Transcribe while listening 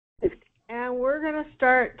and we're going to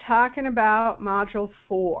start talking about Module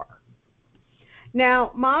 4.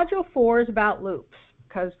 Now, Module 4 is about loops,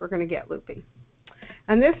 because we're going to get loopy.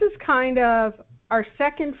 And this is kind of our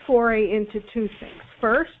second foray into two things.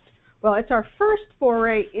 First, well, it's our first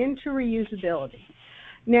foray into reusability.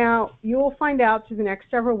 Now, you will find out through the next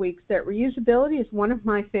several weeks that reusability is one of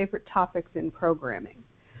my favorite topics in programming.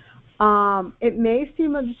 It may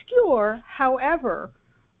seem obscure, however,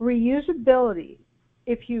 reusability,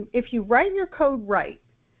 if you write your code right,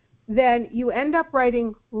 then you end up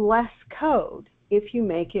writing less code if you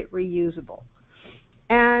make it reusable.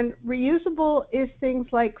 And reusable is things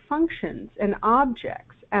like functions and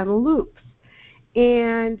objects and loops.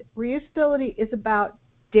 And reusability is about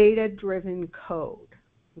data-driven code,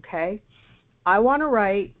 okay? I want to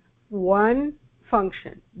write one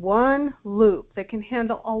function, one loop that can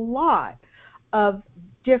handle a lot of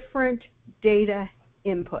different data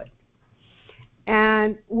input.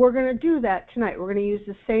 And we're going to do that tonight. We're going to use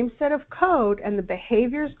the same set of code, and the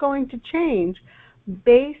behavior is going to change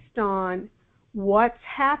based on what's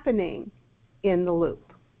happening in the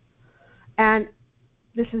loop. And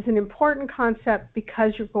this is an important concept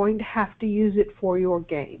because you're going to have to use it for your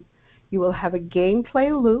game. You will have a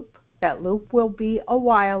gameplay loop. That loop will be a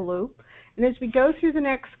while loop. And as we go through the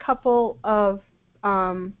next couple of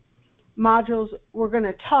modules, we're going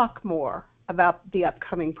to talk more about the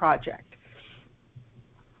upcoming project.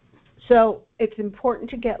 So it's important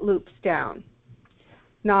to get loops down,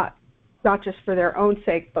 not just for their own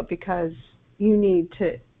sake, but because you need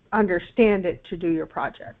to understand it to do your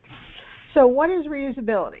project. So what is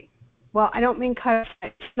reusability? Well, I don't mean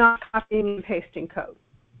it's not copying and pasting code.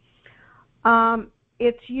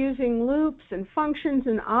 It's using loops and functions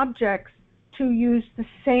and objects to use the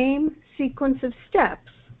same sequence of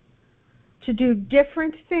steps to do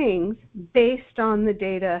different things based on the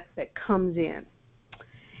data that comes in.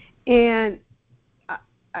 And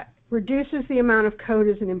reduces the amount of code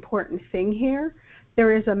is an important thing here.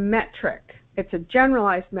 There is a metric. It's a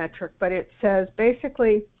generalized metric, but it says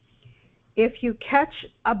basically if you catch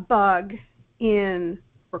a bug in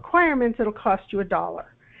requirements, it'll cost you $1.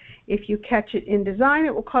 If you catch it in design,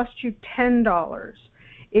 it will cost you $10.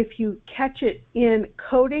 If you catch it in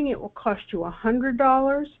coding, it will cost you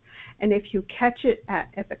 $100. And if you catch it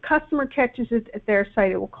if the customer catches it at their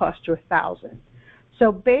site, it will cost you $1,000.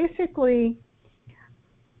 So basically,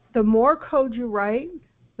 the more code you write,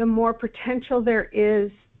 the more potential there is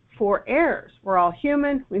for errors. We're all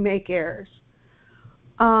human, we make errors.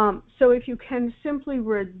 So if you can simply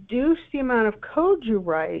reduce the amount of code you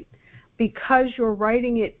write because you're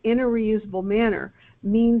writing it in a reusable manner,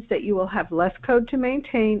 means that you will have less code to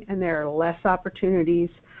maintain and there are less opportunities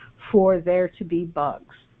for there to be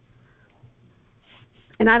bugs.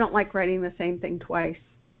 And I don't like writing the same thing twice.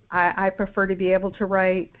 I prefer to be able to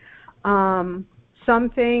write some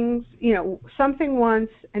things, something once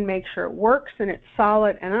and make sure it works and it's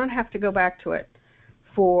solid, and I don't have to go back to it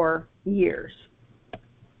for years.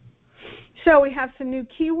 So we have some new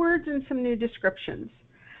keywords and some new descriptions.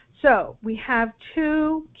 So we have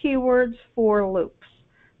two keywords for loops.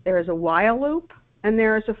 There is a while loop and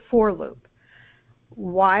there is a for loop.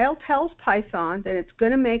 While tells Python that it's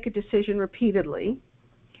going to make a decision repeatedly,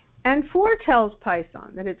 and for tells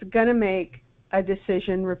Python that it's going to make a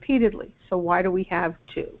decision repeatedly. So why do we have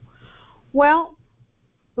two? Well,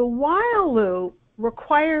 the while loop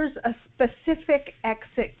requires a specific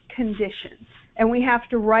exit condition, and we have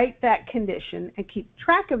to write that condition and keep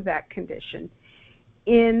track of that condition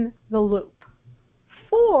in the loop.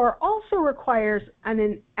 For also requires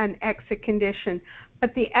an exit condition,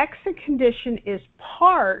 but the exit condition is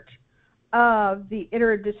part of the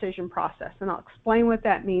iterative decision process, and I'll explain what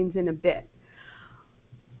that means in a bit.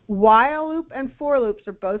 While loop and for loops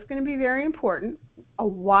are both going to be very important. A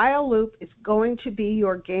while loop is going to be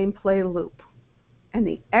your gameplay loop, and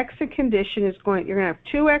the exit condition is you're going to have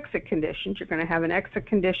two exit conditions. You're going to have an exit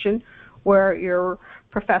condition where your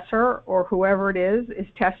professor or whoever it is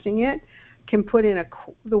testing it can put in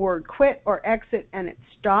the word quit or exit and it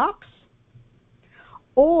stops,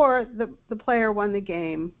 or the player won the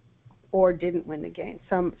game or didn't win the game.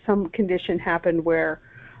 Some condition happened where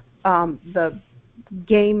the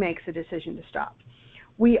game makes a decision to stop.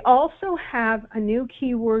 We also have a new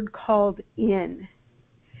keyword called in.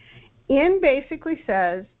 In basically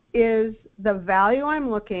says, is the value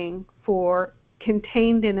I'm looking for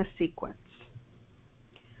contained in a sequence?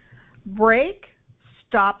 Break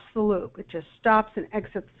stops the loop. It just stops and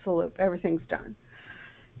exits the loop. Everything's done.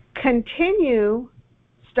 Continue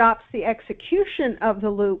stops the execution of the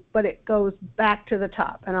loop, but it goes back to the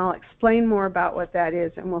top. And I'll explain more about what that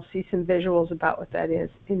is, and we'll see some visuals about what that is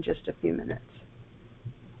in just a few minutes.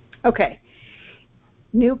 Okay,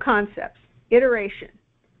 New concepts. Iteration.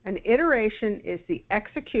 An iteration is the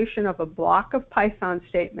execution of a block of Python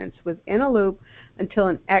statements within a loop until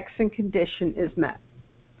an exit condition is met.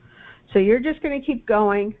 So you're just going to keep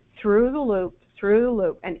going through the loop,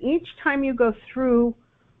 and each time you go through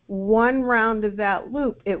one round of that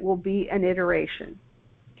loop, it will be an iteration.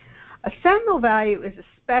 A sentinel value is a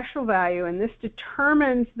special value, and this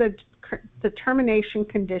determines the termination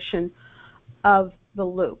condition of the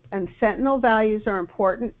loop. And sentinel values are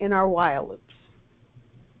important in our while loops.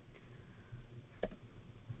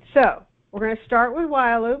 So we're going to start with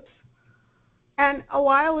while loops. And a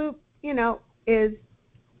while loop, you know, is,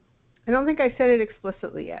 I don't think I said it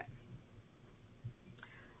explicitly yet.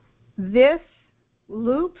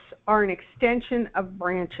 Loops are an extension of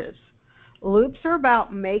branches. Loops are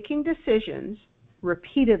about making decisions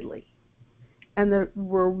repeatedly. And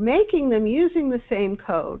we're making them using the same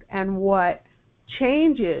code. And what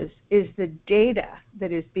changes is the data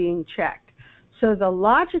that is being checked. So the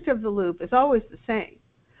logic of the loop is always the same,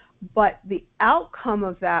 but the outcome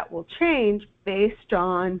of that will change based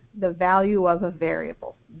on the value of a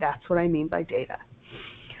variable. That's what I mean by data.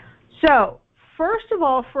 So first of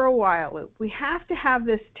all, for a while loop, we have to have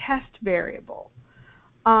this test variable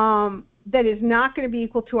that is not going to be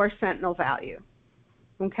equal to our sentinel value.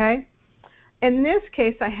 Okay? In this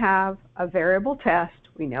case, I have a variable test.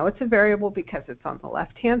 We know it's a variable because it's on the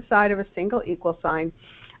left-hand side of a single equal sign.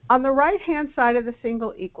 On the right-hand side of the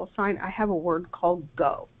single equal sign, I have a word called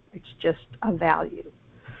go. It's just a value.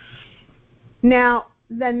 Now,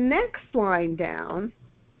 the next line down,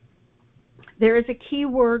 there is a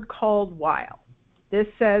keyword called while. This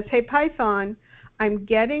says, hey, Python, I'm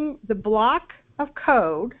getting the block of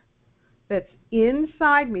code that's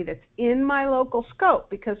inside me, that's in my local scope,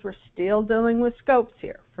 because we're still dealing with scopes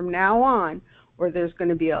here from now on, where there's going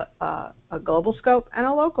to be a global scope and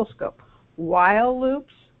a local scope. While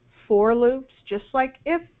loops, for loops, just like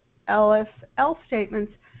if, elif, else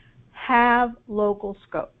statements, have local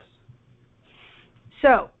scopes.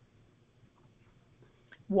 So,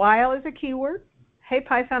 while is a keyword. Hey,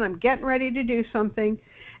 Python, I'm getting ready to do something.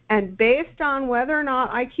 And based on whether or not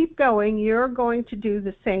I keep going, you're going to do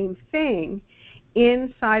the same thing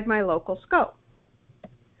inside my local scope.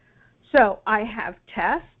 So I have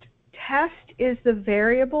test. Test is the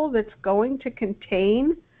variable that's going to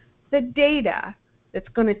contain the data that's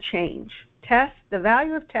going to change. Test, the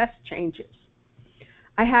value of test changes.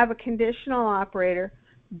 I have a conditional operator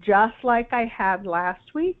just like I had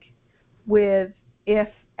last week with if,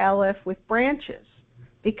 elif with branches,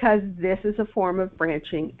 because this is a form of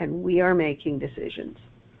branching and we are making decisions.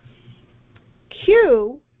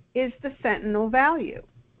 Q is the sentinel value.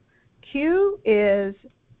 Q is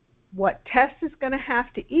what test is going to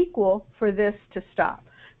have to equal for this to stop.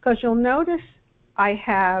 Because you'll notice I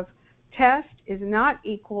have test is not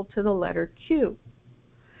equal to the letter Q.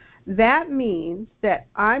 That means that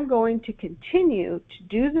I'm going to continue to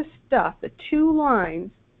do the stuff, the two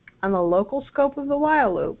lines on the local scope of the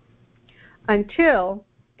while loop, until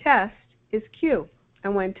test is Q.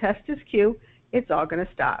 And when test is Q, it's all going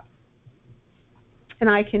to stop. And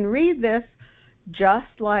I can read this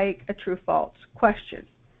just like a true-false question.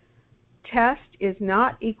 Test is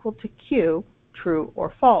not equal to Q, true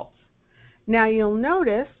or false. Now you'll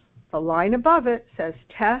notice the line above it says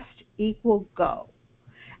test equal go.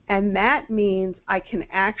 And that means I can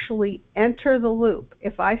actually enter the loop.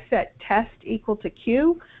 If I set test equal to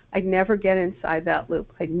Q, I'd never get inside that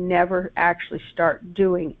loop. I'd never actually start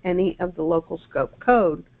doing any of the local scope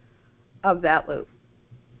code of that loop.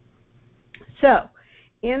 So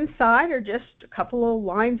inside are just a couple of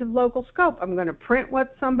lines of local scope. I'm going to print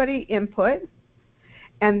what somebody input,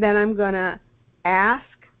 and then I'm going to ask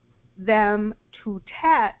them to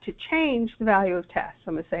change the value of test. So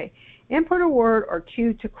I'm going to say input a word or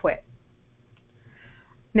Q to quit.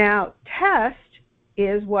 Now test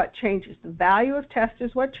is what changes. The value of test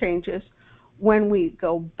is what changes when we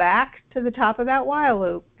go back to the top of that while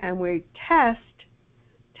loop and we test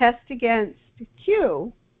against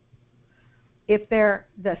Q. If they're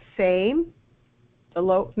the same,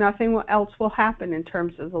 nothing else will happen in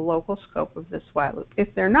terms of the local scope of this while loop.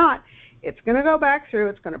 If they're not, it's going to go back through,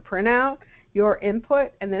 it's going to print out your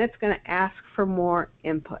input, and then it's going to ask for more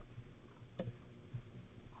input.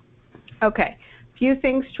 Okay, a few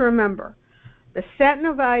things to remember. The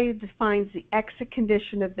sentinel value defines the exit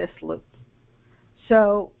condition of this loop.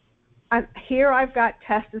 So here I've got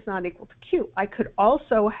test is not equal to Q. I could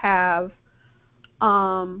also have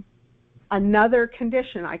another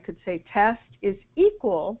condition. I could say test is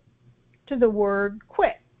equal to the word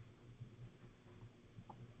quit.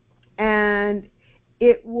 And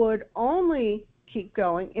it would only keep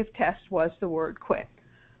going if test was the word quit.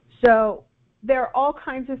 So there are all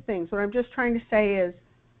kinds of things. What I'm just trying to say is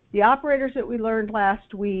the operators that we learned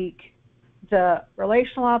last week, the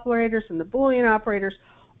relational operators and the Boolean operators,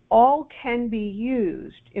 all can be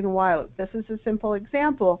used in a while loop. This is a simple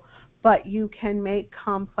example, but you can make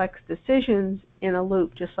complex decisions in a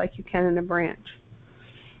loop just like you can in a branch.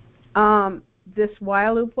 This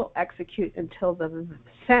while loop will execute until the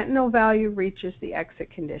sentinel value reaches the exit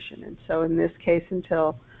condition, and so in this case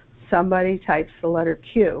until somebody types the letter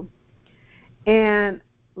Q. And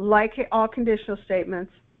like all conditional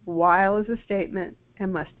statements, while is a statement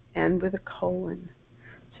and must end with a colon.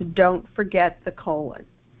 So don't forget the colon.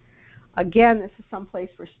 Again, this is someplace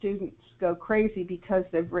where students go crazy because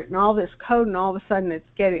they've written all this code and all of a sudden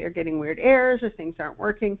they're getting weird errors or things aren't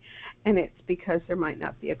working, and it's because there might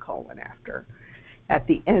not be a colon at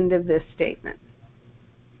the end of this statement.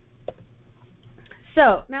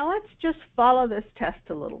 So now let's just follow this test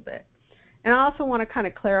a little bit. And I also want to kind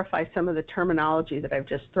of clarify some of the terminology that I've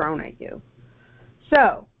just thrown at you.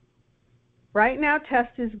 So right now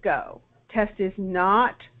test is go. Test is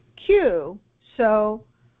not Q, so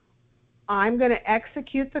I'm going to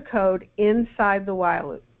execute the code inside the while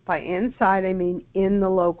loop. By inside, I mean in the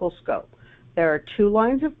local scope. There are two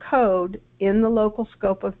lines of code in the local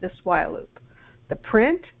scope of this while loop, the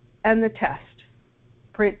print and the test.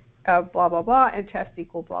 Print of blah, blah, blah, and test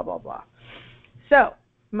equal blah, blah, blah. So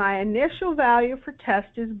my initial value for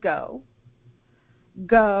test is go.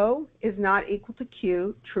 Go is not equal to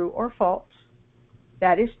Q, true or false.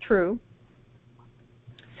 That is true.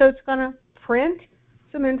 So it's going to print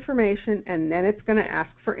some information, and then it's going to ask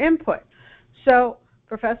for input. So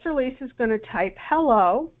Professor Lisa is going to type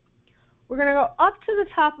hello. We're going to go up to the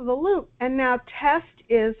top of the loop, and now test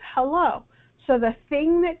is hello. So the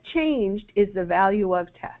thing that changed is the value of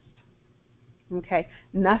test. Okay,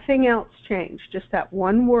 nothing else changed, just that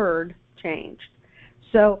one word changed.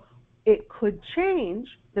 So it could change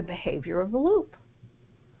the behavior of the loop.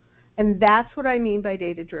 And that's what I mean by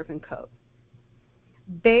data-driven code.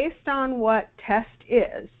 Based on what test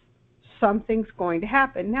is, something's going to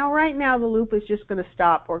happen. Now, right now, the loop is just going to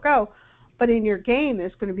stop or go, but in your game,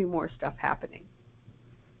 there's going to be more stuff happening.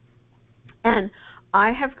 And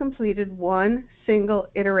I have completed one single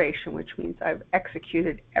iteration, which means I've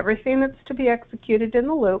executed everything that's to be executed in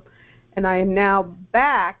the loop, and I am now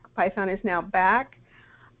back, Python is now back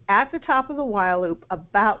at the top of the while loop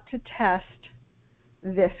about to test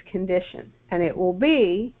this condition. And it will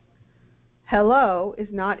be hello is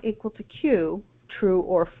not equal to Q, true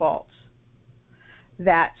or false.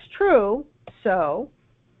 That's true, so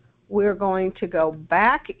we're going to go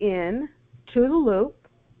back in to the loop.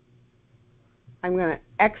 I'm going to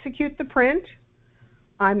execute the print.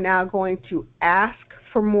 I'm now going to ask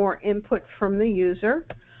for more input from the user.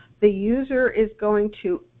 The user is going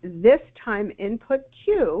to this time input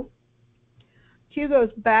Q. Q goes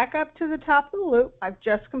back up to the top of the loop. I've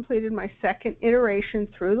just completed my second iteration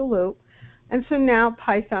through the loop. And so now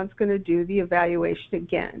Python's going to do the evaluation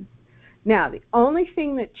again. Now, the only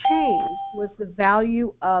thing that changed was the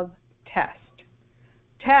value of test.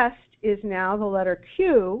 Test is now the letter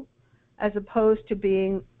Q as opposed to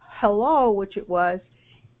being hello, which it was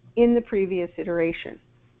in the previous iteration.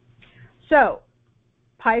 So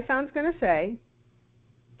Python's going to say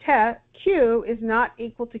Q is not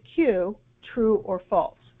equal to Q, true or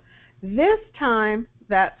false. This time,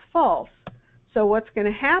 that's false. So what's going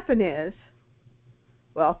to happen is,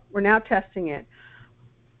 well, we're now testing it.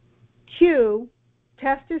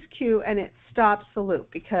 Test is Q, and it stops the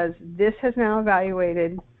loop because this has now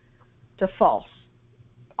evaluated to false.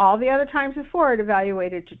 All the other times before it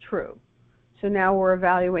evaluated to true. So now we're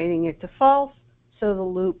evaluating it to false, so the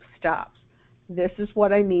loop stops. This is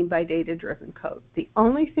what I mean by data-driven code. The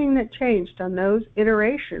only thing that changed on those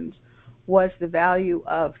iterations was the value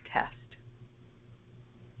of test.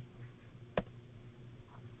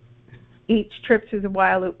 Each trip through the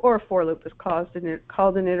while loop or a for loop is called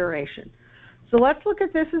an iteration. So let's look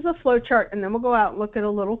at this as a flowchart, and then we'll go out and look at a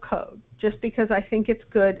little code, just because I think it's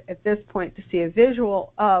good at this point to see a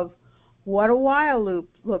visual of what a while loop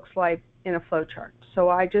looks like in a flowchart. So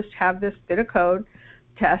I just have this bit of code.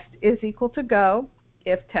 Test is equal to go.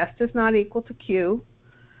 If test is not equal to Q,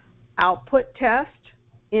 output test,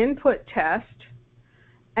 input test,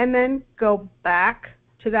 and then go back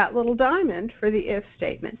to that little diamond for the if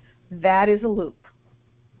statement. That is a loop.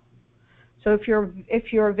 So if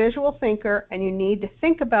you're a visual thinker and you need to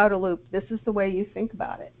think about a loop, this is the way you think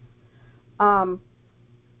about it.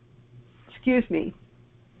 Excuse me.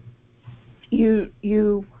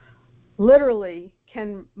 You literally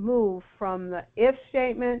can move from the if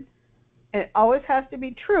statement, and it always has to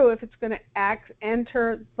be true if it's going to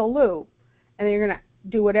enter the loop, and then you're going to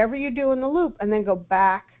do whatever you do in the loop, and then go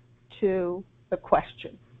back to the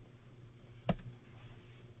question.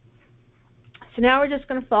 So now we're just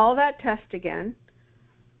going to follow that test again.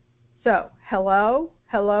 So hello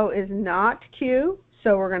is not Q,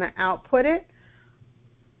 so we're going to output it.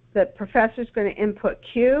 The professor's going to input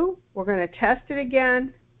Q. We're going to test it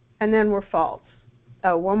again, and then we're false.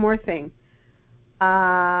 Oh, one more thing.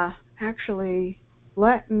 Actually,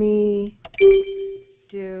 let me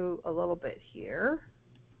do a little bit here.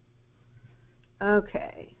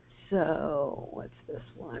 Okay, so what's this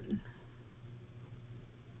one?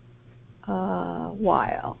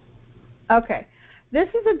 While. Okay, this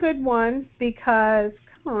is a good one because,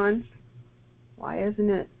 come on, why isn't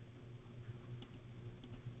it?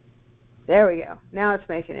 There we go. Now it's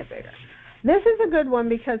making it bigger. This is a good one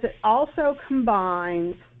because it also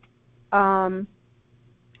combines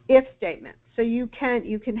if statements. So you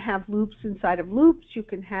can have loops inside of loops. You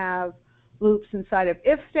can have loops inside of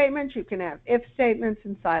if statements. You can have if statements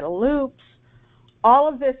inside of loops. All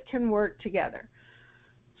of this can work together.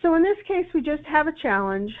 So in this case, we just have a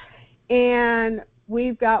challenge, and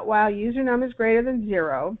we've got while usernum is greater than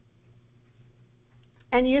 0,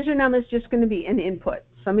 and usernum is just going to be an input.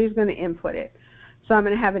 Somebody's going to input it. So I'm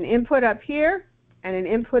going to have an input up here and an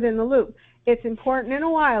input in the loop. It's important in a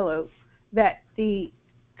while loop that the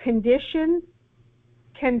condition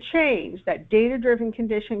can change, that data-driven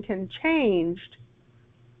condition can change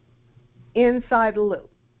inside the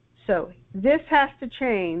loop. So this has to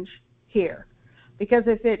change here, because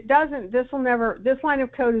if it doesn't, this line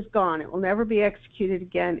of code is gone. It will never be executed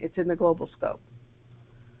again. It's in the global scope.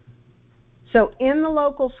 So in the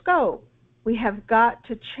local scope, we have got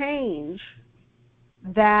to change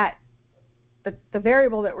that the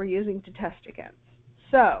variable that we're using to test against.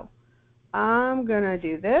 So I'm going to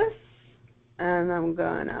do this, and I'm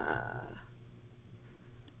going to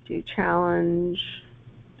do challenge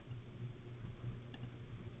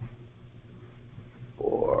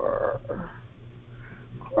for,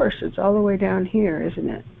 of course, it's all the way down here, isn't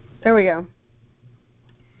it? There we go.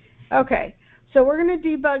 Okay, so we're going to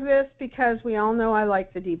debug this because we all know I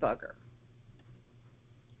like the debugger.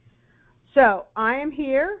 So I am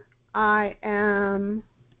here. I am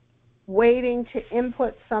waiting to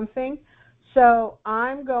input something. So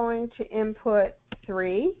I'm going to input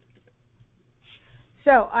 3.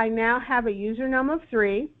 So I now have a usernum of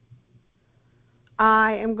 3.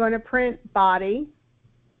 I am going to print body.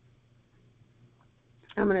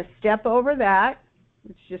 I'm going to step over that.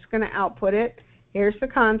 It's just going to output it. Here's the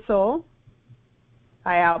console.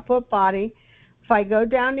 I output body. If I go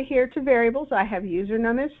down to here to variables, I have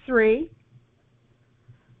usernum is 3.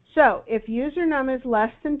 So if usernum is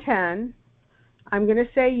less than 10, I'm going to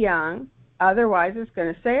say young. Otherwise, it's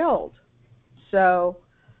going to say old. So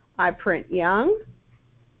I print young.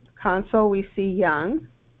 Console, we see young.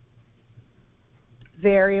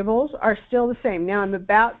 Variables are still the same. Now I'm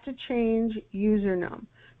about to change usernum.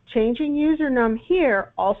 Changing usernum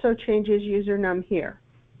here also changes usernum here.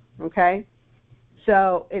 Okay?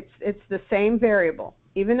 So it's the same variable.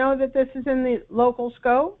 Even though that this is in the local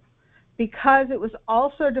scope, because it was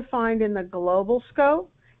also defined in the global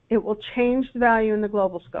scope, it will change the value in the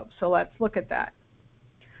global scope. So let's look at that.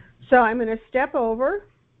 So I'm going to step over,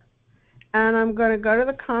 and I'm going to go to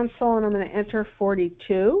the console, and I'm going to enter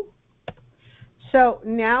 42. So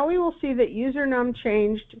now we will see that usernum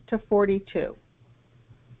changed to 42.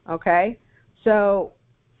 Okay? So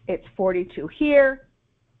it's 42 here.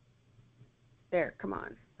 There, come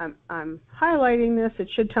on. I'm highlighting this. It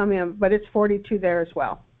should tell me, but it's 42 there as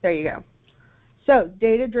well. There you go. So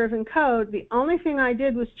data-driven code, the only thing I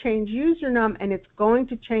did was change usernum, and it's going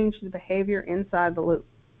to change the behavior inside the loop.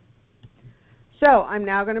 So I'm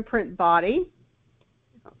now going to print body.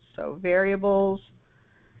 So variables,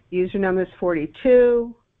 usernum is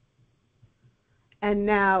 42. And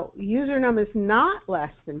now usernum is not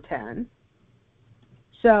less than 10.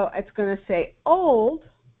 So it's going to say old.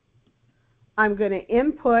 I'm going to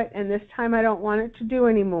input, and this time I don't want it to do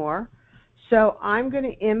anymore. So I'm going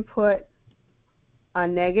to input a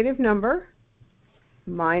negative number,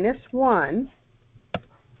 -1.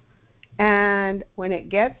 And when it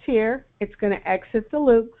gets here, it's going to exit the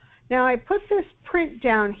loop. Now I put this print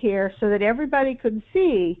down here so that everybody could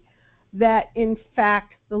see that in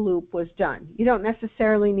fact the loop was done. You don't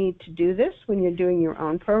necessarily need to do this when you're doing your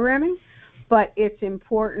own programming, but it's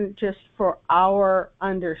important just for our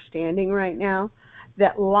understanding right now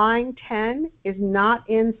that line 10 is not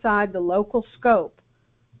inside the local scope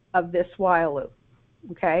of this while loop.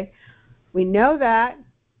 Okay? We know that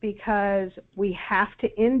because we have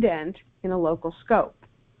to indent in a local scope.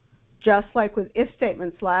 Just like with if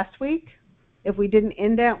statements last week, If we didn't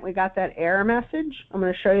indent, we got that error message. I'm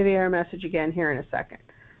going to show you the error message again here in a second.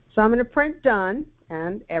 So I'm going to print done,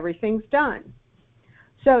 and everything's done.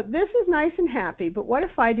 So this is nice and happy, but what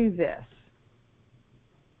if I do this?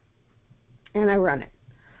 And I run it.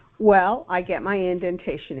 Well, I get my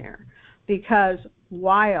indentation error because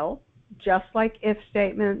while, just like if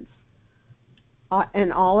statements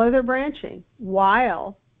and all other branching,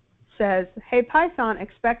 while says, hey Python,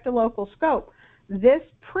 expect a local scope. This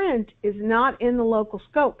print is not in the local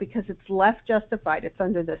scope because it's left justified. It's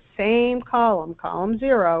under the same column, column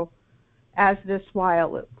 0, as this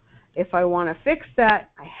while loop. If I want to fix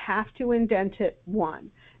that, I have to indent it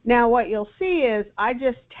 1. Now what you'll see is I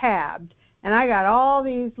just tabbed and I got all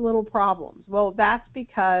these little problems. Well, that's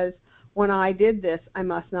because when I did this, I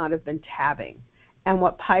must not have been tabbing. And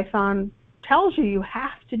what Python tells you you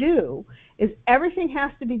have to do is everything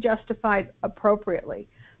has to be justified appropriately.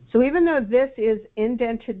 So even though this is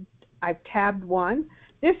indented, I've tabbed 1,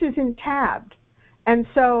 this isn't tabbed. And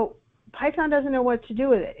so Python doesn't know what to do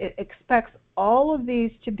with it. It expects all of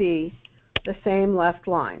these to be the same left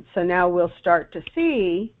line. So now we'll start to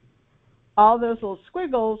see all those little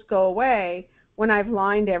squiggles go away when I've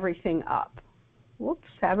lined everything up. Whoops,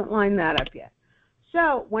 haven't lined that up yet.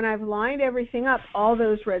 So when I've lined everything up, all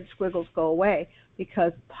those red squiggles go away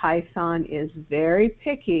because Python is very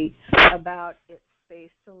picky about its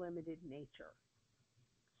space-delimited nature.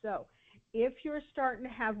 So if you're starting to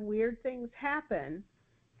have weird things happen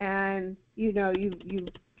and you know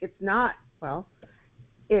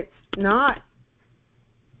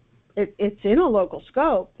it's in a local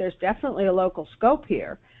scope, there's definitely a local scope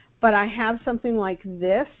here, but I have something like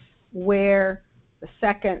this where the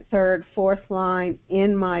second, third, fourth line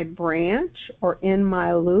in my branch or in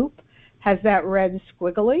my loop has that red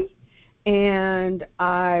squiggly, and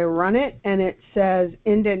I run it and it says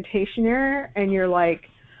indentation error, and you're like,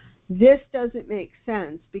 this doesn't make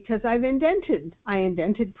sense because I indented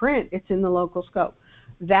print, it's in the local scope.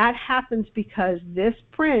 That happens because this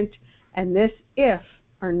print and this if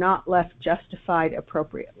are not left justified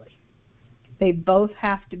appropriately. They both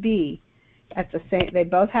have to be at the same, they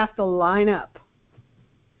both have to line up.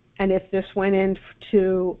 And if this went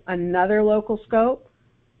into another local scope,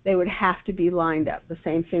 they would have to be lined up. The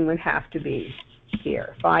same thing would have to be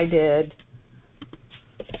here. If I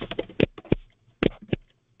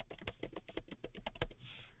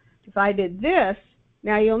did this,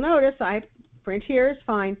 now you'll notice print here is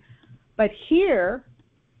fine, but here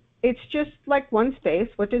it's just like one space.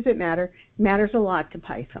 What does it matter? It matters a lot to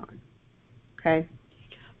Python. Okay?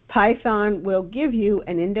 Python will give you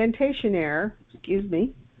an indentation error,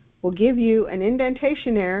 will give you an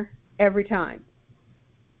indentation error every time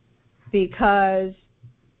because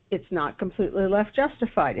it's not completely left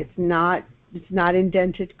justified. It's not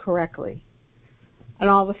indented correctly. And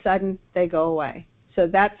all of a sudden they go away. So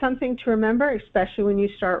that's something to remember, especially when you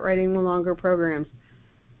start writing the longer programs.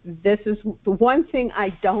 This is the one thing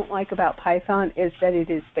I don't like about Python is that it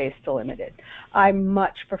is space delimited. I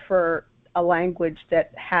much prefer a language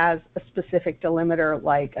that has a specific delimiter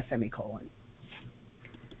like a semicolon.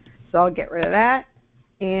 So I'll get rid of that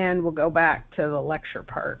and we'll go back to the lecture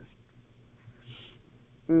part.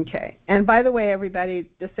 Okay, and by the way, everybody,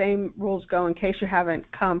 the same rules go in case you haven't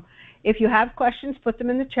come. If you have questions, put them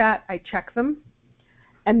in the chat. I check them.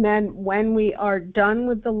 And then when we are done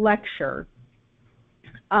with the lecture,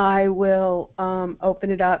 I will open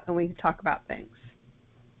it up and we can talk about things.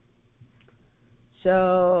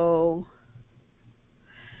 So,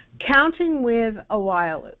 counting with a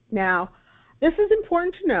while loop. Now, this is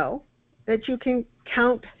important to know that you can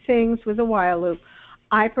count things with a while loop.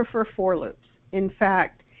 I prefer for loops. In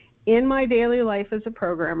fact, in my daily life as a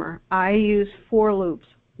programmer, I use for loops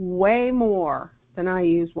way more than I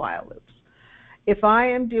use while loops. If I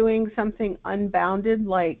am doing something unbounded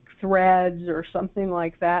like threads or something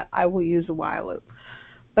like that, I will use a while loop.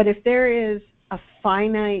 But if there is a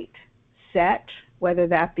finite set, whether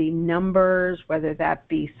that be numbers, whether that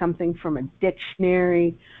be something from a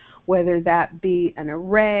dictionary, whether that be an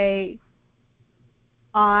array,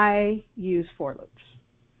 I use for loops.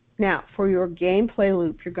 Now, for your gameplay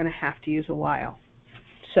loop, you're going to have to use a while.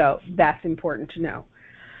 So that's important to know.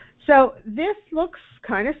 So this looks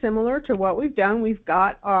kind of similar to what we've done. We've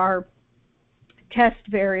got our test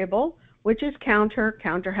variable, which is counter.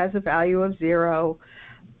 Counter has a value of 0.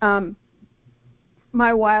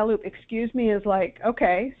 My while loop, is like,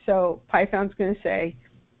 okay, so Python's going to say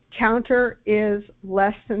counter is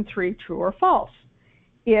less than 3, true or false.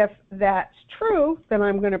 If that's true, then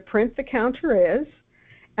I'm going to print the counter is,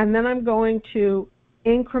 and then I'm going to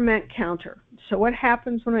increment counter. So what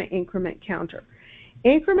happens when I increment counter?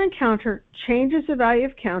 Increment counter changes the value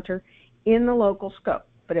of counter in the local scope.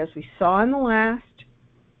 But as we saw in the last,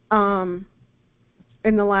 in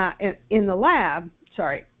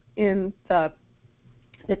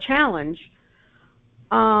the challenge,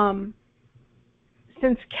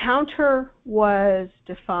 since counter was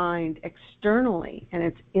defined externally and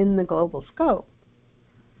it's in the global scope,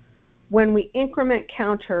 when we increment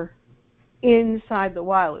counter inside the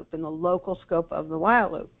while loop, in the local scope of the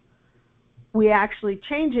while loop, we actually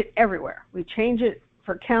change it everywhere. We change it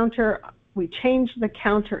for counter, we change the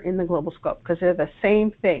counter in the global scope because they're the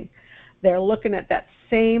same thing. They're looking at that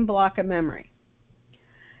same block of memory.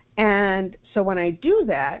 And so when I do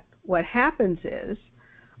that, what happens is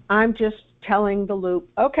I'm just telling the loop,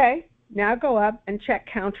 okay, now go up and check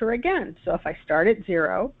counter again. So if I start at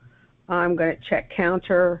 0, I'm going to check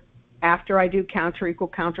counter after I do counter equal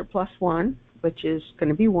counter plus 1, which is going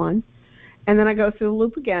to be 1. And then I go through the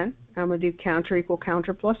loop again. I'm going to do counter equal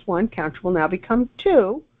counter plus 1. Counter will now become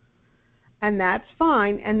 2. And that's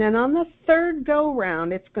fine. And then on the third go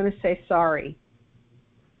round, it's going to say sorry,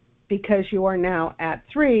 because you are now at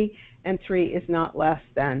 3, and 3 is not less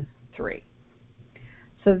than 3.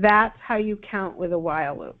 So that's how you count with a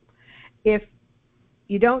while loop. If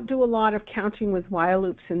you don't do a lot of counting with while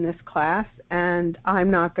loops in this class, and I'm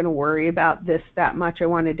not going to worry about this that much, I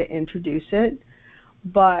wanted to introduce it,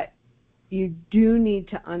 but you do need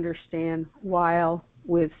to understand while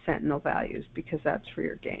with sentinel values, because that's for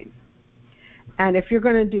your gain. And if you're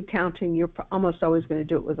going to do counting, you're almost always going to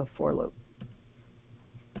do it with a for loop.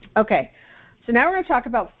 Okay, so now we're going to talk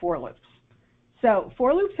about for loops. So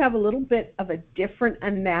for loops have a little bit of a different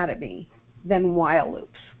anatomy than while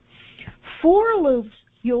loops. For loops,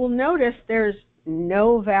 you'll notice there's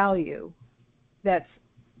no value that's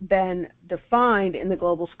been defined in the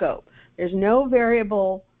global scope. There's no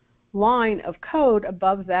variable line of code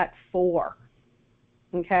above that for,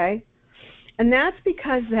 okay? And that's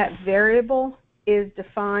because that variable is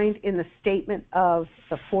defined in the statement of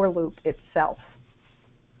the for loop itself.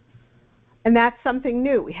 And that's something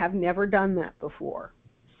new. We have never done that before.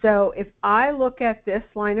 So if I look at this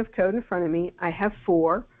line of code in front of me, I have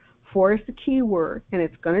for. For is the keyword, and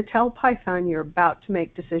it's going to tell Python you're about to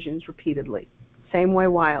make decisions repeatedly, same way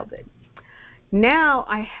while did. Now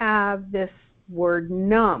I have this word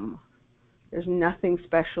num. There's nothing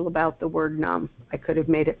special about the word num. I could have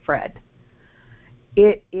made it Fred.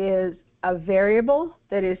 It is a variable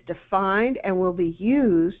that is defined and will be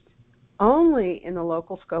used only in the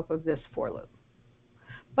local scope of this for loop.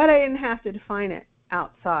 But I didn't have to define it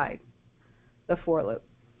outside the for loop.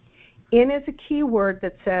 In is a keyword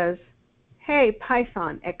that says, hey,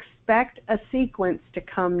 Python, expect a sequence to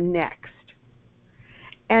come next.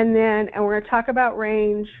 And we're going to talk about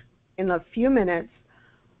range in a few minutes.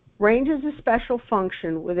 Range is a special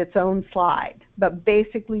function with its own slide, but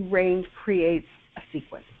basically range creates a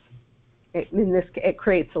sequence. It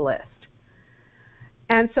creates a list.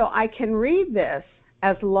 And so I can read this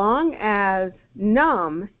as long as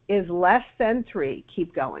num is less than 3,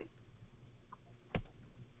 keep going.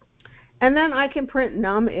 And then I can print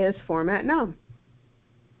num is format num.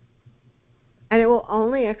 And it will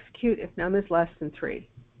only execute if num is less than 3.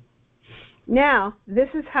 Now, this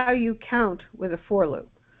is how you count with a for loop.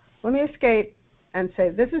 Let me escape and say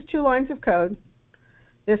this is 2 lines of code.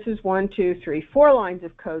 This is 1, 2, 3, 4 lines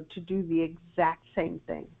of code to do the exact same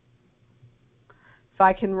thing. If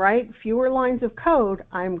I can write fewer lines of code,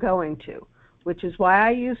 I'm going to, which is why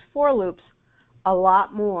I use for loops a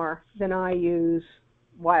lot more than I use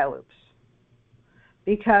while loops,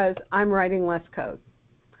 because I'm writing less code.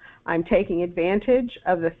 I'm taking advantage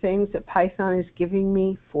of the things that Python is giving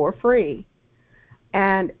me for free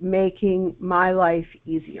and making my life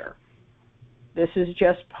easier. This is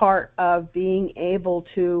just part of being able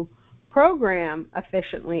to program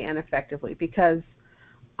efficiently and effectively, because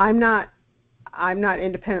I'm not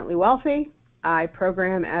independently wealthy. I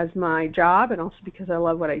program as my job, and also because I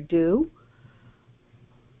love what I do.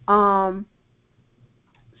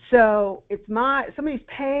 So it's somebody's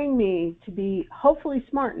paying me to be hopefully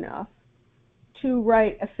smart enough to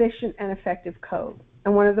write efficient and effective code.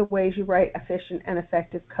 And one of the ways you write efficient and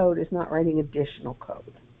effective code is not writing additional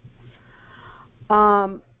code.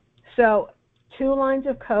 So 2 lines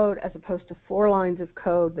of code as opposed to 4 lines of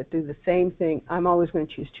code that do the same thing, I'm always going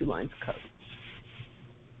to choose 2 lines of code.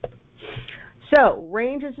 So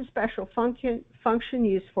range is a special function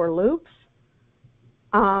used for loops.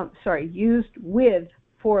 Used with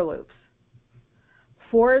for loops.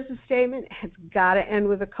 For is a statement. It's got to end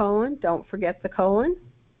with a colon. Don't forget the colon.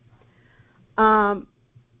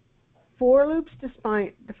 For loops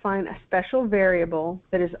define a special variable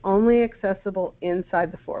that is only accessible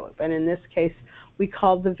inside the for loop. And in this case, we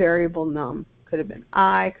called the variable num Could have been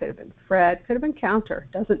I, could have been Fred, could have been counter.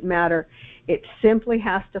 Doesn't matter. It simply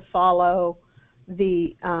has to follow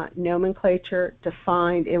the nomenclature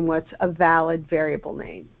defined in what's a valid variable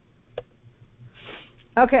name.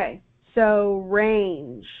 Okay, so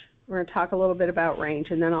range. We're going to talk a little bit about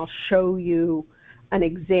range, and then I'll show you an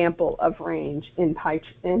example of range in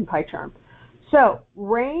PyCharm. So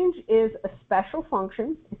range is a special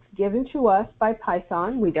function. It's given to us by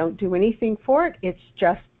Python. We don't do anything for it. It's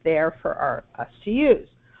just there for us to use.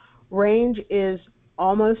 Range is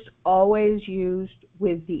almost always used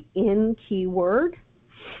with the in keyword,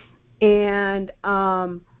 and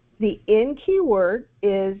the in keyword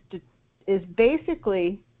is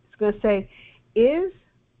basically, it's going to say, is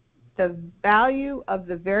the value of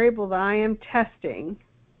the variable that I am testing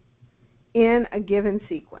in a given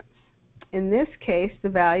sequence. In this case, the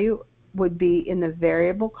value would be in the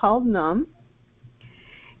variable called num,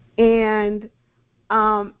 and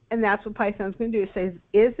that's what Python's going to do. It says,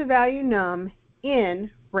 is the value num in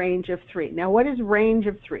range of 3? Now, what is range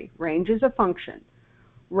of 3? Range is a function.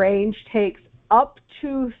 Range takes up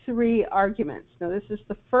to 3 arguments. Now, this is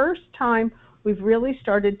the first time we've really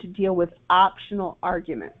started to deal with optional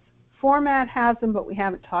arguments. Format has them, but we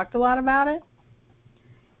haven't talked a lot about it.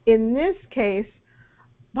 In this case,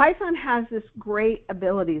 Python has this great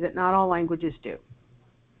ability that not all languages do.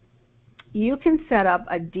 You can set up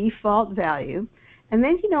a default value, and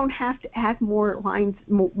then you don't have to add more lines,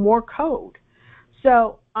 more code.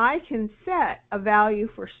 So I can set a value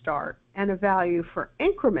for start and a value for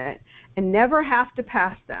increment and never have to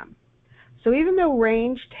pass them. So even though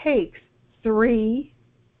range takes 3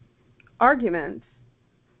 arguments,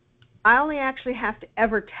 I only actually have to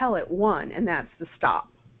ever tell it one, and that's the stop.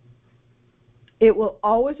 It will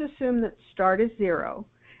always assume that start is 0,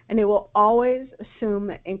 and it will always assume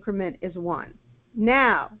that increment is 1.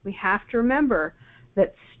 Now, we have to remember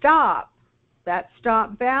that stop, that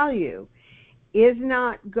stop value, is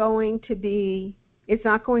not going to be, it's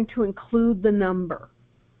not going to include the number.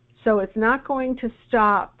 So it's not going to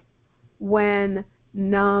stop when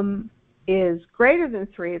num is greater than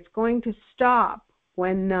 3. It's going to stop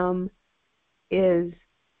when num is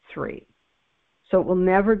 3. So it will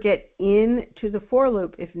never get into the for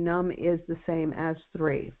loop if num is the same as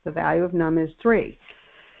 3. If the value of num is 3.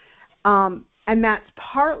 And that's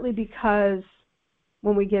partly because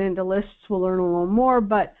when we get into lists, we'll learn a little more,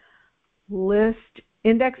 but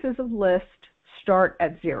indexes of list start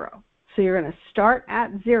at 0. So you're going to start at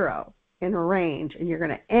 0 in a range, and you're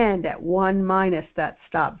going to end at 1 minus that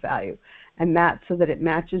stop value. And that's so that it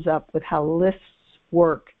matches up with how lists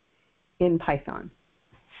work in Python.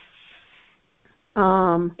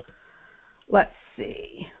 Let's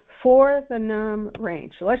see. For the num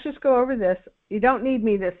range. So let's just go over this. You don't need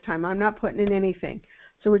me this time. I'm not putting in anything.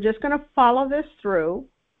 So we're just going to follow this through.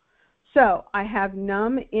 So I have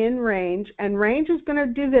num in range, and range is going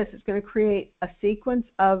to do this. It's going to create a sequence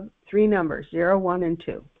of 3 numbers, 0, 1, and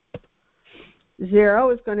 2. 0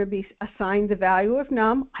 is going to be assigned the value of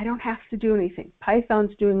num. I don't have to do anything.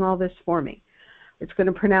 Python's doing all this for me. It's going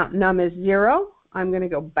to print out num is 0. I'm going to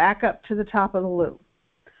go back up to the top of the loop.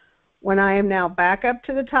 When I am now back up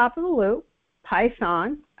to the top of the loop,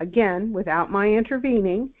 Python, again, without my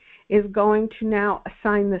intervening, is going to now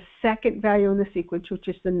assign the second value in the sequence, which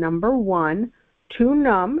is the number 1, to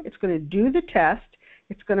num. It's going to do the test.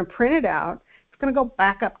 It's going to print it out. It's going to go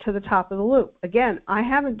back up to the top of the loop. Again, I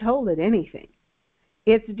haven't told it anything.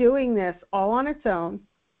 It's doing this all on its own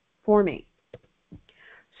for me.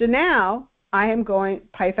 So now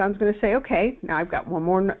Python's going to say, okay, now I've got one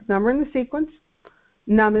more number in the sequence.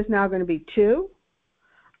 Num is now going to be 2.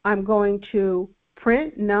 I'm going to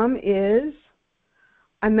print num is,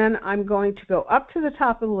 and then I'm going to go up to the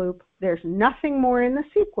top of the loop. There's nothing more in the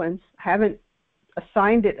sequence. I haven't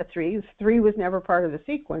assigned it a 3. 3 was never part of the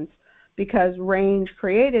sequence because range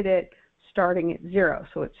created it starting at 0.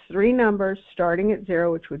 So it's 3 numbers starting at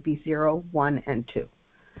 0, which would be 0, 1, and 2.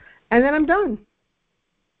 And then I'm done.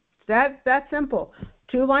 That's simple.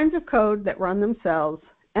 2 lines of code that run themselves,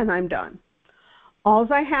 and I'm done. All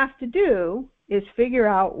I have to do is figure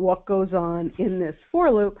out what goes on in this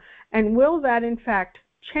for loop, and will that in fact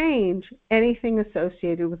change anything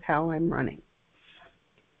associated with how I'm running.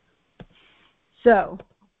 So,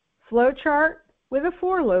 flowchart with a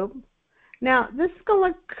for loop. Now, this is going to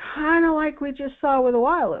look kind of like we just saw with a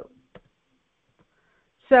while loop.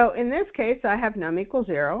 So, in this case, I have num equals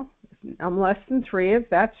 0. If num less than 3, if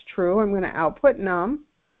that's true, I'm going to output num.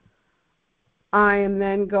 I am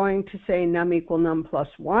then going to say num equal num plus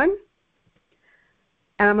 1.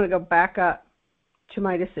 And I'm going to go back up to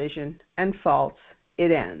my decision, and false,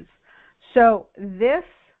 it ends. So this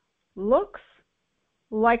looks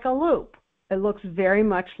like a loop. It looks very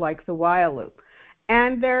much like the while loop.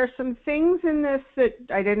 And there are some things in this that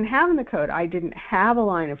I didn't have in the code. I didn't have a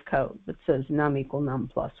line of code that says num equal num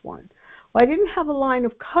plus 1. Well, I didn't have a line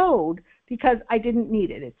of code because I didn't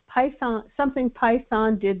need it. It's Python, something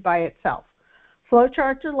Python did by itself.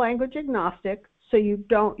 Flowcharts are language agnostic, so you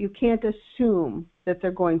can't assume that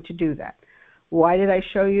they're going to do that. Why did I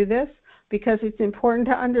show you this? Because it's important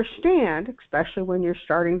to understand, especially when you're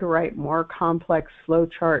starting to write more complex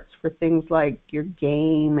flowcharts for things like your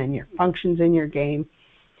game and your functions in your game,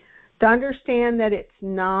 to understand that it's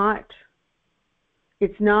not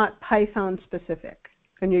Python specific.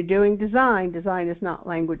 When you're doing design is not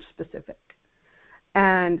language specific.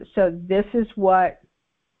 And so this is what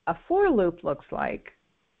a for loop looks like,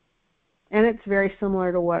 and it's very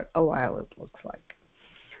similar to what a while loop looks like.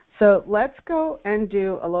 So let's go and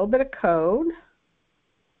do a little bit of code,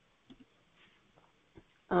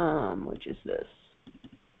 which is this.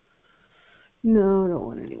 No, I don't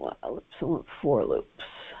want any while loops, I want for loops.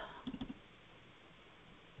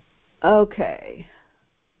 Okay.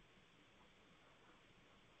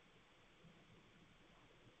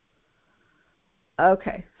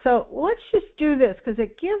 Okay, so let's just do this because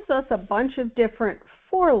it gives us a bunch of different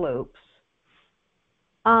for loops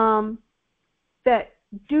that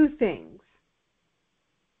do things.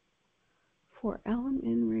 For elem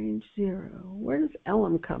in range 0, where does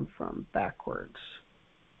elem come from backwards?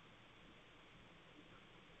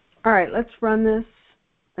 All right, let's run this.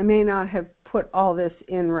 I may not have put all this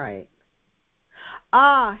in right.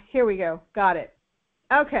 Ah, here we go. Got it.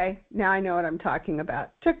 Okay, now I know what I'm talking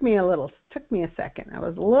about. Took me a second. I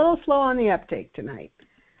was a little slow on the uptake tonight.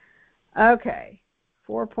 Okay,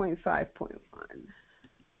 4.5.1.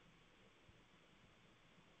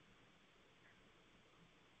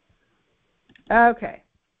 Okay.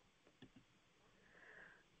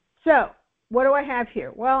 So, what do I have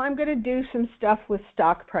here? Well, I'm going to do some stuff with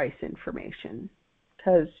stock price information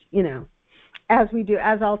because, you know, as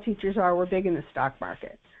all teachers are, we're big in the stock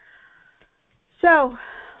market. So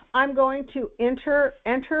I'm going to enter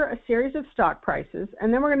a series of stock prices,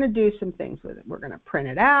 and then we're going to do some things with it. We're going to print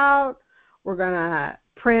it out. We're going to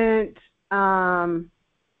print the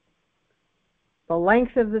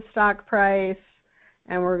length of the stock price,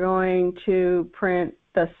 and we're going to print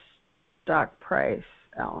the stock price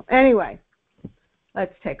element. Anyway,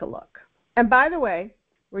 let's take a look. And by the way,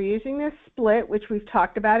 we're using this split, which we've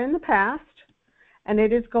talked about in the past, and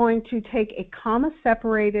it is going to take a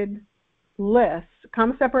comma-separated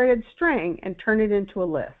string and turn it into a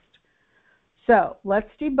list. So let's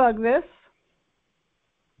debug this,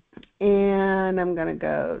 and I'm going to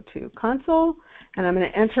go to console, and I'm going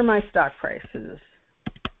to enter my stock prices.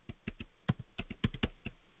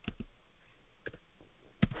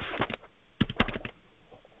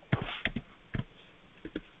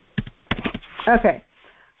 Okay,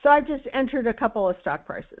 so I've just entered a couple of stock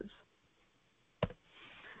prices.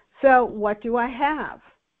 So what do I have?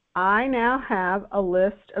 I now have a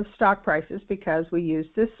list of stock prices because we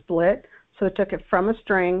used this split, so it took it from a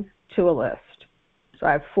string to a list. So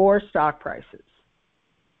I have 4 stock prices.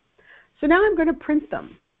 So now I'm going to print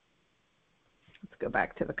them. Let's go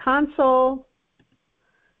back to the console,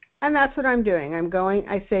 and that's what I'm doing.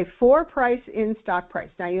 I say for price in stock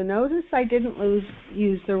price. Now you'll notice I didn't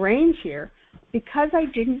use the range here because I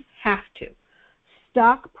didn't have to.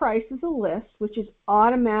 Stock price is a list, which is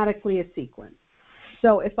automatically a sequence.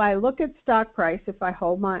 So if I look at stock price, if I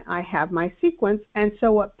I have my sequence, and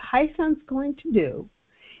so what Python's going to do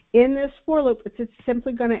in this for loop is it's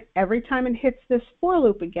simply going to, every time it hits this for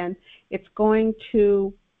loop again, it's going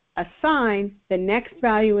to assign the next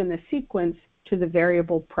value in the sequence to the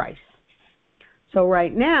variable price. So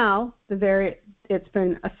right now, it's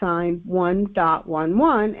been assigned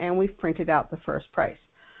 1.11, and we've printed out the first price.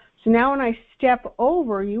 So now when I step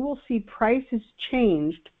over, you will see price has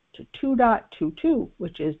changed to 2.22,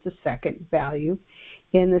 which is the second value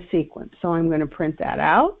in the sequence. So I'm going to print that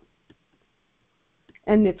out,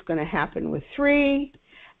 and it's going to happen with 3,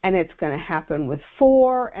 and it's going to happen with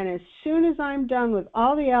 4, and as soon as I'm done with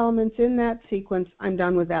all the elements in that sequence, I'm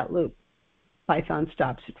done with that loop. Python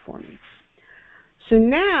stops it for me. So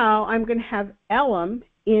now I'm going to have elem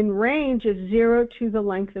in range of 0 to the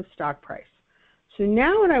length of stock price. So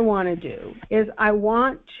now what I want to do is I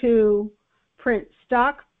want to print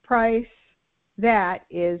stock price that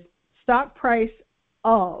is stock price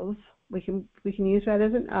of, we can use that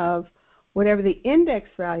as an of, whatever the index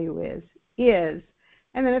value is,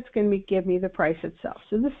 and then it's going to give me the price itself.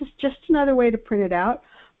 So this is just another way to print it out,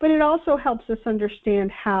 but it also helps us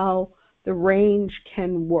understand how the range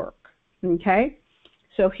can work. Okay?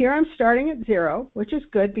 So here I'm starting at 0, which is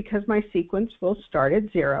good because my sequence will start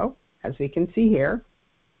at 0. as we can see here.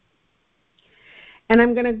 And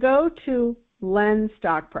I'm going to go to len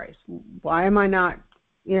stock price. Why am I not,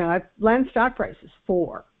 len stock price is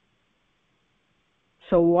 4.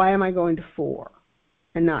 So why am I going to 4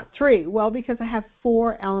 and not 3? Well, because I have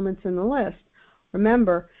 4 elements in the list.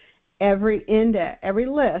 Remember, every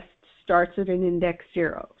list starts at an index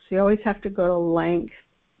 0. So you always have to go to length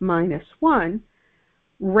minus 1.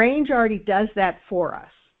 Range already does that for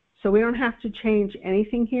us. So we don't have to change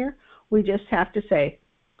anything here. We just have to say,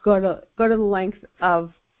 go to the length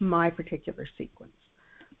of my particular sequence.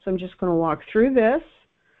 So I'm just going to walk through this.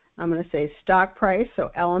 I'm going to say stock price,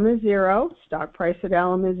 so element is 0. Stock price at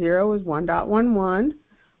element 0 is 1.11.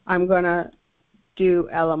 I'm going to do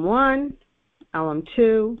LM1,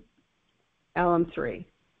 LM2, LM3,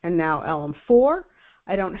 and now LM4.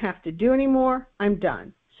 I don't have to do any more. I'm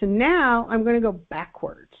done. So now I'm going to go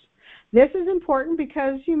backwards. This is important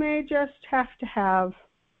because you may just have to have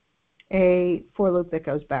a for loop that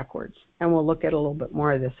goes backwards, and we'll look at a little bit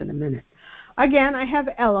more of this in a minute. Again, I have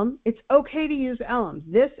elem. It's okay to use elem.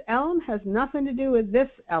 This elem has nothing to do with this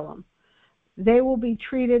elem. They will be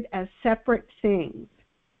treated as separate things.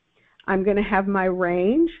 I'm going to have my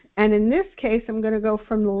range, and in this case, I'm going to go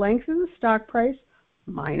from the length of the stock price,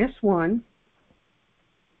 minus 1,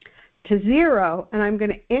 to 0, and I'm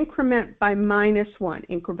going to increment by minus 1.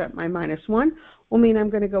 Increment by minus 1 will mean I'm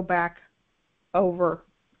going to go backwards over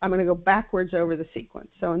the sequence.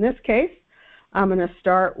 So in this case, I'm going to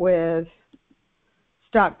start with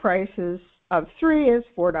stock prices of 3 is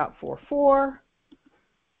 4.44,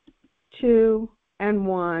 2, and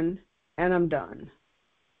 1, and I'm done.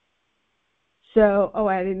 So,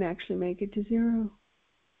 I didn't actually make it to 0.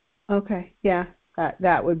 Okay, yeah,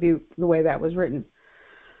 that would be the way that was written.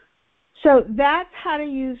 So that's how to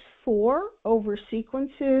use for over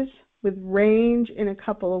sequences with range in a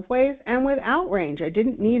couple of ways and without range. I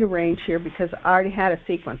didn't need a range here because I already had a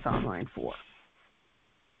sequence on line 4.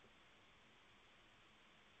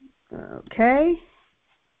 Okay.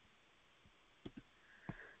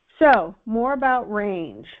 So more about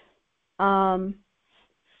range.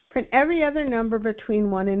 Print every other number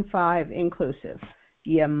between 1 and 5 inclusive.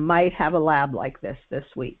 You might have a lab like this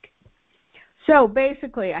week. So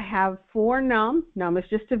basically, I have for num. Num is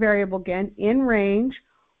just a variable again in range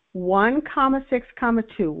 1, 6,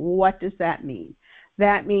 2. What does that mean?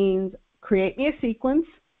 That means create me a sequence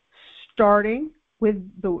starting with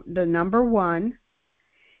the number 1,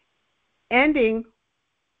 ending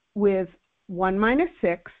with 1 minus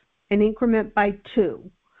 6, and increment by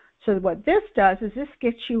 2. So what this does is this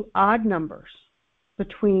gets you odd numbers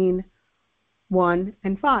between 1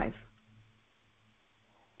 and 5.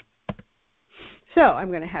 So I'm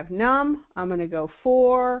going to have num, I'm going to go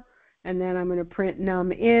 4, and then I'm going to print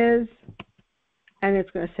num is, and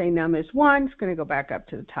it's going to say num is 1. It's going to go back up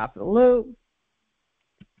to the top of the loop.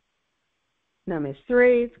 Num is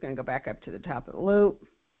 3. It's going to go back up to the top of the loop.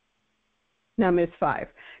 Num is 5.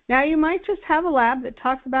 Now you might just have a lab that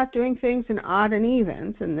talks about doing things in odd and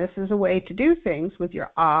evens, and this is a way to do things with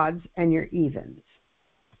your odds and your evens.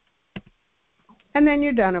 And then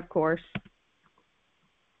you're done, of course.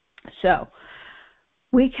 So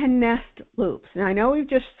we can nest loops. Now I know we've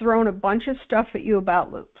just thrown a bunch of stuff at you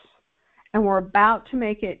about loops, and we're about to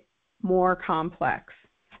make it more complex.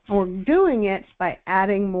 And we're doing it by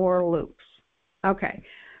adding more loops. Okay,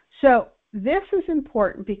 so this is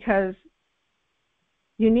important because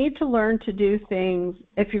you need to learn to do things.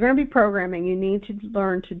 If you're going to be programming, you need to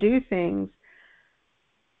learn to do things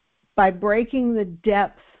by breaking the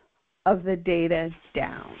depth of the data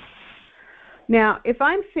down. Now, if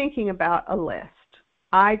I'm thinking about a list,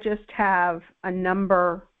 I just have a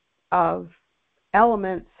number of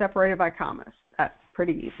elements separated by commas. That's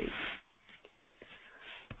pretty easy.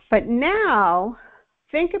 But now,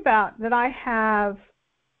 think about that I have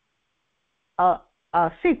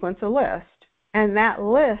a sequence, a list, and that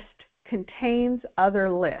list contains other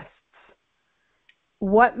lists.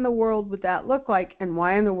 What in the world would that look like, and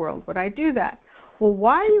why in the world would I do that? Well,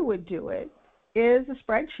 why you would do it is a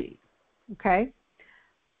spreadsheet, okay?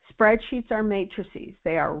 Spreadsheets are matrices.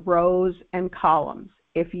 They are rows and columns.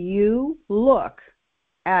 If you look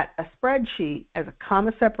at a spreadsheet as a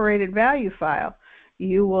comma-separated value file,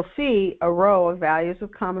 you will see a row of values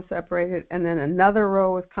with comma separated, and then another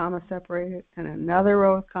row with comma separated, and another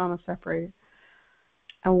row with comma separated.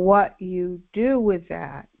 And what you do with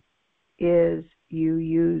that is you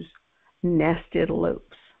use nested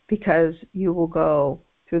loops, because you will go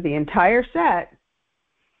through the entire set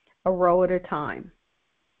a row at a time.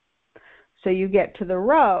 So you get to the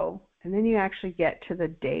row, and then you actually get to the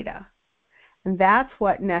data. And that's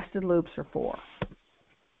what nested loops are for.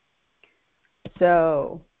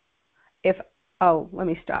 So let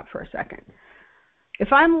me stop for a second.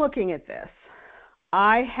 If I'm looking at this,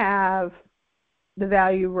 I have the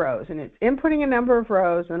value rows, and it's inputting a number of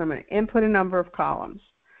rows, and I'm going to input a number of columns.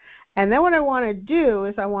 And then what I want to do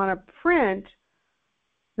is I want to print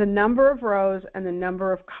the number of rows and the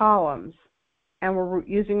number of columns, and we're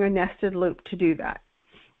using a nested loop to do that.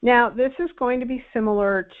 Now, this is going to be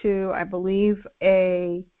similar to, I believe,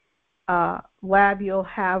 a lab you'll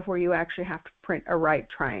have where you actually have to print a right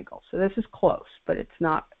triangle. So this is close, but it's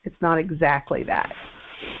not exactly that.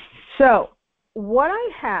 So what I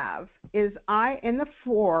have is in the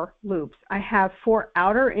for loops, I have for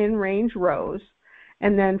outer in range rows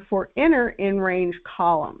and then for inner in range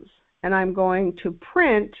columns. And I'm going to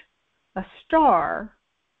print a star,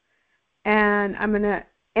 and I'm going to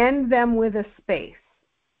end them with a space.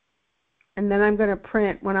 And then I'm going to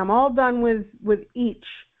print, when I'm all done with each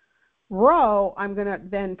row, I'm going to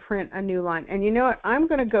then print a new line. And you know what? I'm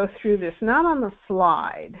going to go through this, not on the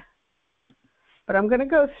slide, but I'm going to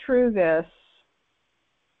go through this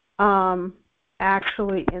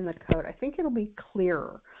actually in the code. I think it'll be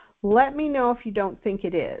clearer. Let me know if you don't think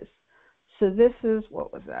it is. So this is,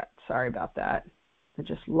 what was that? Sorry about that. I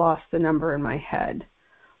just lost the number in my head.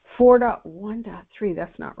 4.1.3,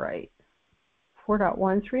 that's not right.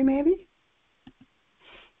 4.13 maybe?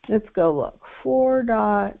 Let's go look.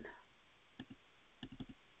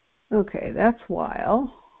 Okay, that's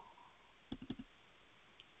while.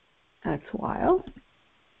 That's while.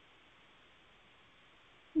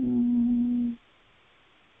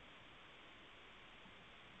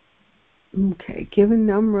 Okay, given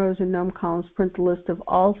num rows and num columns, print the list of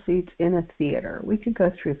all seats in a theater. We could go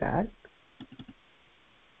through that.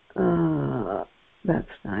 That's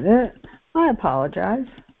not it. I apologize.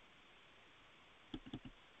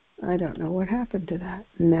 I don't know what happened to that.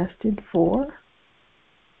 Nested for.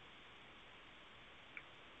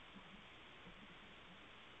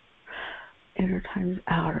 Inner times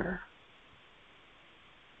outer.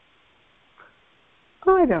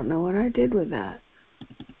 I don't know what I did with that.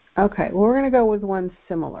 Okay, well, we're going to go with one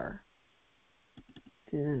similar.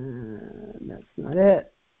 That's not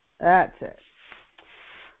it. That's it.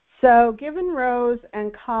 So, given rows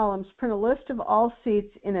and columns, print a list of all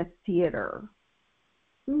seats in a theater.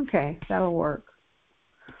 Okay, that'll work.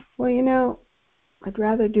 Well, you know, I'd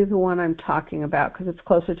rather do the one I'm talking about because it's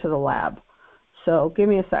closer to the lab. So, give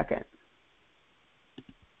me a second.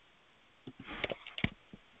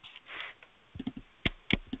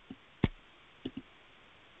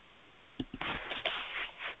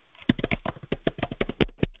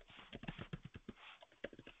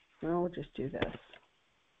 Well, we'll just do this.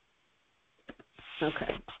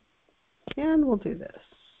 Okay. And we'll do this.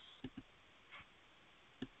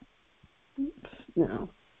 Oops,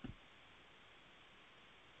 no.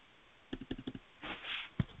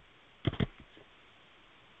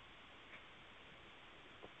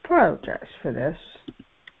 Apologize for this.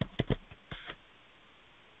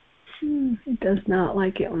 It does not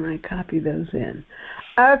like it when I copy those in.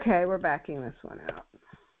 Okay, we're backing this one out.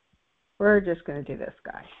 We're just going to do this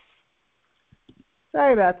guy.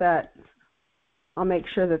 Sorry about that. I'll make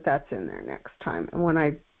sure that that's in there next time. And when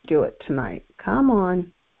I do it tonight. Come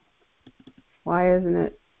on. Why isn't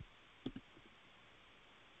it?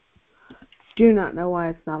 Do not know why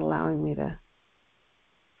it's not allowing me to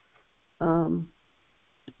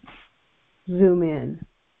zoom in.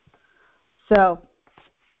 So,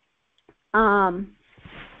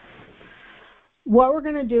 what we're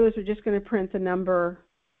going to do is we're just going to print the number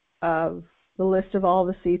of the list of all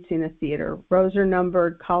the seats in a theater. Rows are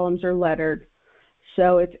numbered, columns are lettered.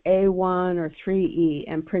 So it's A1 or 3E,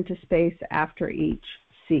 and print a space after each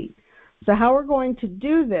seat. So how we're going to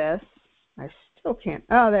do this, I still can't,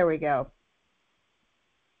 oh, there we go.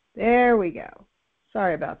 There we go.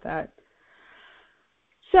 Sorry about that.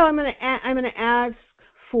 So I'm going to ask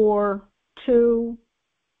for two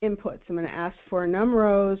inputs. I'm going to ask for a num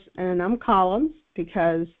rows and a num columns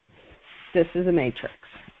because this is a matrix.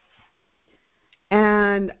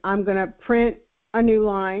 And I'm going to print a new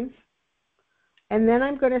line. And then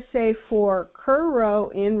I'm going to say for cur row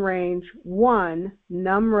in range 1,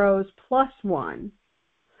 num rows plus 1.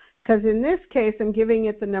 Because in this case, I'm giving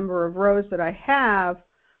it the number of rows that I have,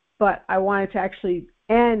 but I want it to actually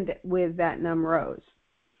end with that num rows.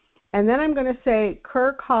 And then I'm going to say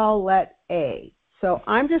cur col let A. So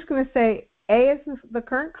I'm just going to say A is the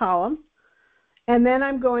current column. And then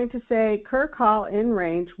I'm going to say cur col in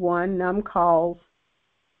range 1, num cols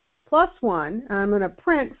plus 1. And I'm going to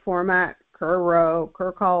print format cur row,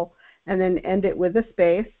 cur col, and then end it with a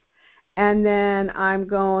space. And then I'm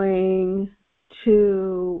going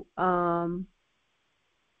to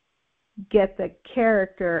get the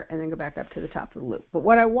character, and then go back up to the top of the loop. But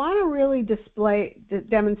what I want to really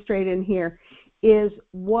demonstrate in here is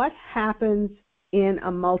what happens in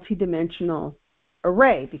a multidimensional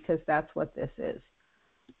array, because that's what this is.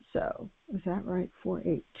 So, is that right?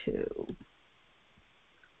 482.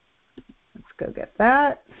 Let's go get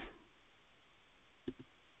that.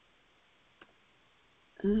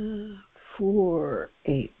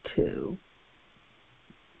 482.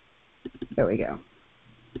 There we go.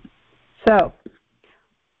 So,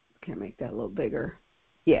 can I make that a little bigger?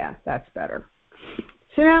 Yeah, that's better.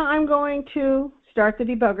 So now I'm going to start the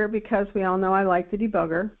debugger, because we all know I like the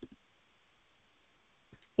debugger.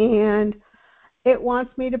 And it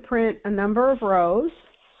wants me to print a number of rows.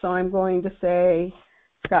 So I'm going to say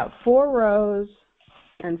it's got 4 rows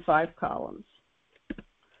and 5 columns.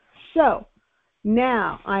 So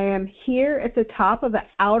now I am here at the top of the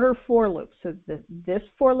outer for loop. So this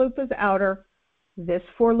for loop is outer, this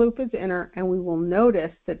for loop is inner, and we will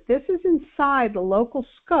notice that this is inside the local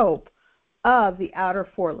scope of the outer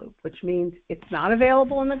for loop, which means it's not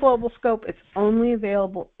available in the global scope. It's only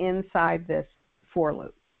available inside this for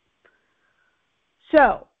loop.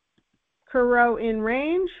 So, per row in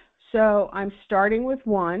range, so I'm starting with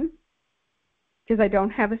 1 because I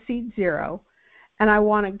don't have a seed 0, and I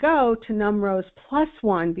want to go to num rows plus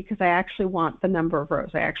 1 because I actually want the number of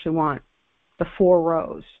rows. I actually want the 4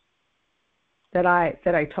 rows that I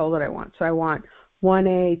told it I want. So I want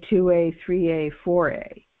 1A, 2A, 3A,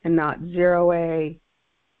 4A, and not 0A,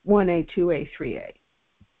 1A, 2A, 3A.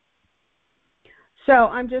 So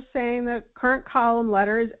I'm just saying the current column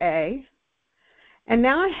letter is A. And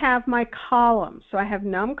now I have my columns. So I have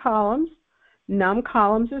num columns. Num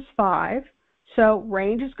columns is 5. So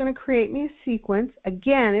range is going to create me a sequence.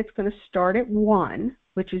 Again, it's going to start at 1,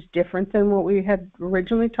 which is different than what we had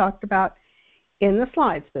originally talked about in the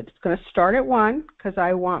slides. But it's going to start at 1 because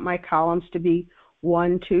I want my columns to be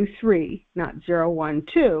 1, 2, 3, not 0, 1,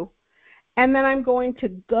 2. And then I'm going to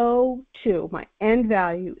go to, my end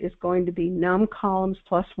value is going to be num columns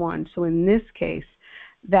plus 1. So in this case,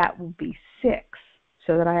 that will be 6,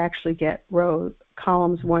 so that I actually get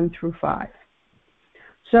columns 1 through 5.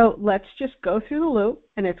 So let's just go through the loop,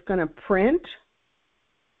 and it's going to print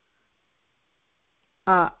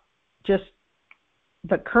just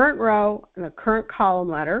the current row and the current column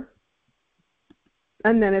letter,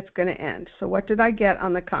 and then it's going to end. So what did I get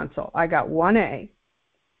on the console? I got 1A.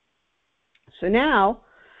 So now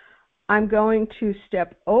I'm going to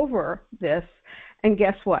step over this, and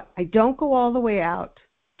guess what? I don't go all the way out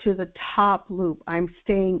to the top loop. I'm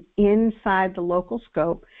staying inside the local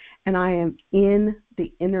scope, and I am in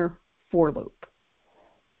the inner for loop.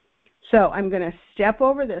 So I'm going to step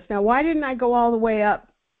over this. Now, why didn't I go all the way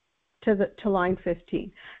up to line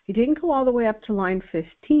 15? I didn't go all the way up to line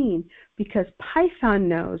 15 because Python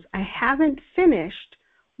knows I haven't finished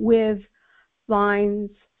with lines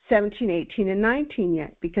 17, 18, and 19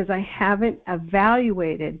 yet, because I haven't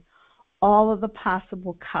evaluated all of the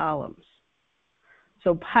possible columns.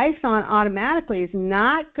 So Python automatically is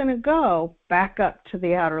not going to go back up to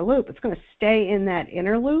the outer loop. It's going to stay in that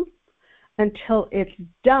inner loop until it's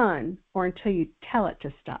done, or until you tell it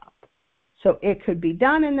to stop. So it could be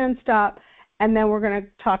done and then stop, and then we're going to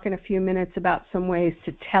talk in a few minutes about some ways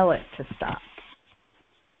to tell it to stop.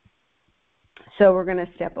 So we're going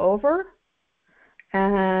to step over,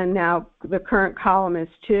 and now the current column is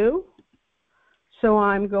 2. So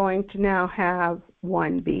I'm going to now have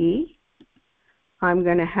 1B. I'm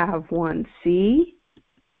going to have 1C,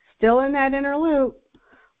 still in that inner loop,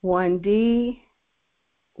 1D,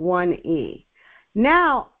 1E.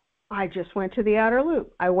 Now, I just went to the outer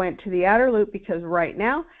loop. I went to the outer loop because right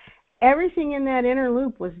now, everything in that inner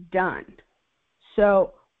loop was done.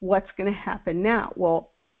 So what's going to happen now?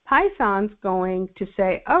 Well, Python's going to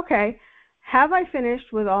say, okay, have I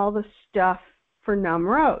finished with all the stuff for num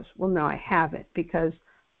rows? Well, no, I haven't, because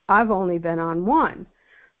I've only been on 1.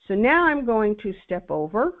 So now I'm going to step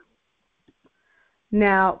over.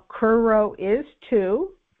 Now, cur row is 2.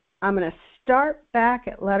 I'm going to start back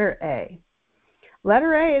at letter A.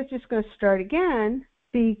 Letter A is just going to start again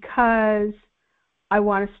because I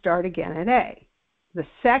want to start again at A. The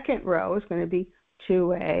second row is going to be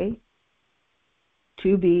 2A,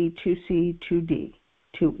 2B, 2C, 2D,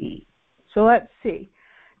 2E. So let's see.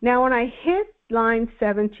 Now when I hit line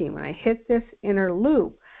 17, when I hit this inner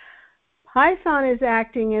loop, Python is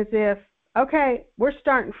acting as if, okay, we're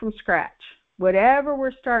starting from scratch. Whatever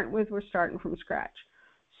we're starting with, we're starting from scratch.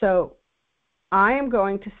 So I am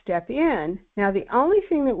going to step in. Now the only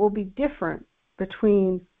thing that will be different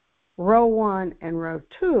between row 1 and row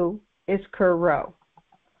 2 is cur row.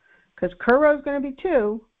 Because cur row is going to be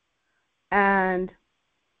 2, and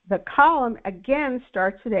the column again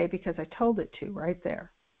starts at A because I told it to right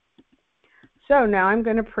there. So now I'm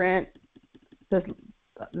going to print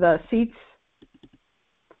the seats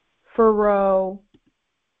for row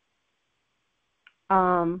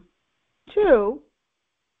 2,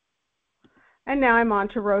 and now I'm on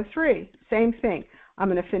to row 3. Same thing. I'm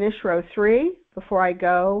going to finish row 3 before I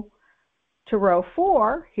go to row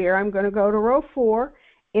 4. Here I'm going to go to row 4.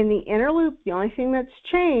 In the inner loop, the only thing that's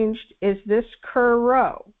changed is this cur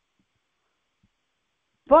row.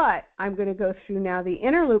 But I'm going to go through now the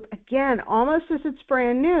inner loop again, almost as it's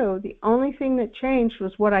brand new. The only thing that changed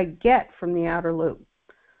was what I get from the outer loop.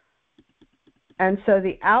 And so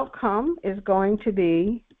the outcome is going to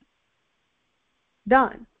be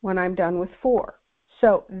done when I'm done with 4.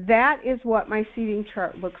 So that is what my seating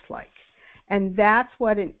chart looks like. And that's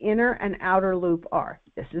what an inner and outer loop are.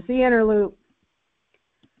 This is the inner loop.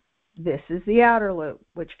 This is the outer loop,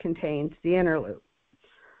 which contains the inner loop.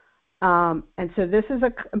 And so this is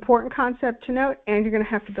an important concept to note, and you're going to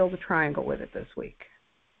have to build a triangle with it this week.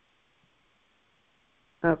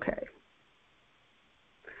 Okay.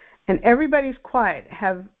 And everybody's quiet.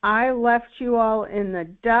 Have I left you all in the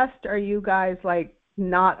dust? Are you guys like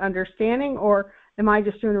not understanding, or am I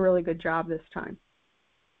just doing a really good job this time?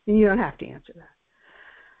 And you don't have to answer that.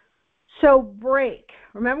 So break.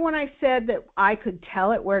 Remember when I said that I could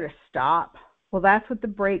tell it where to stop? Well, that's what the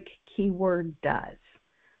break keyword does.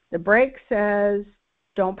 The break says,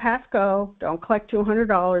 don't pass go, don't collect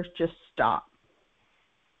 $200, just stop.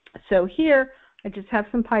 So here, I just have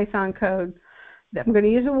some Python code. I'm going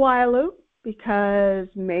to use a while loop because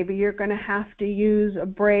maybe you're going to have to use a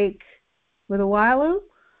break with a while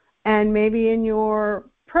loop, and maybe in your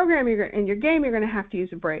program, in your game, you're going to have to use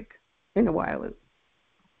a break in a while loop.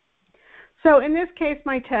 So in this case,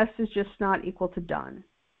 my test is just not equal to done.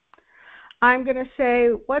 I'm going to say,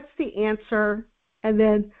 what's the answer? And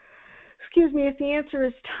then, excuse me, if the answer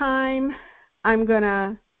is time, I'm going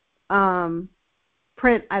to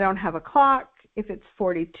print I don't have a clock. If it's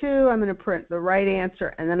 42, I'm going to print the right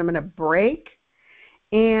answer, and then I'm going to break.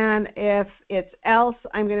 And if it's else,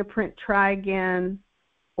 I'm going to print try again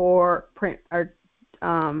or print or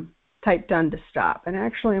type done to stop. And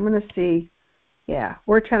actually, I'm going to see, yeah,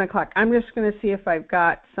 we're 10 o'clock. I'm just going to see if I've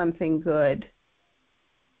got something good.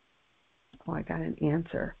 Oh, I got an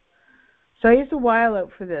answer. So I used a while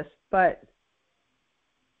loop for this, but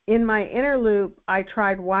in my inner loop, I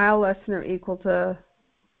tried while less than or equal to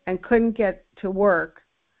and couldn't get to work.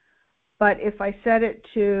 But if I set it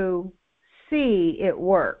to C, it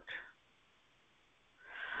worked.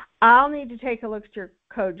 I'll need to take a look at your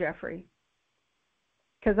code, Jeffrey,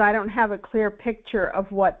 because I don't have a clear picture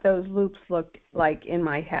of what those loops looked like in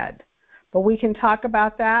my head. But we can talk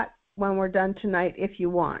about that when we're done tonight if you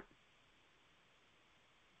want.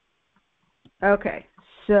 Okay,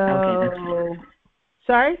 so, Okay,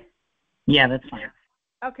 sorry? Yeah, that's fine.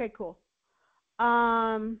 Okay, cool.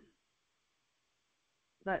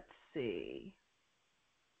 Let's see.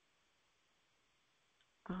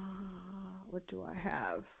 What do I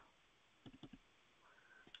have?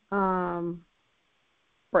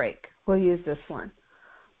 Break. We'll use this one.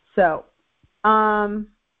 So,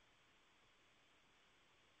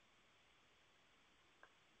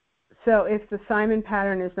 so if the Simon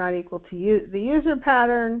pattern is not equal to the user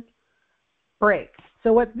pattern, break.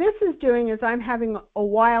 So what this is doing is I'm having a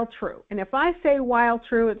while true. And if I say while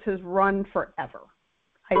true, it says run forever.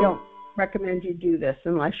 I don't recommend you do this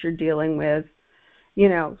unless you're dealing with, you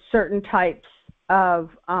know, certain types of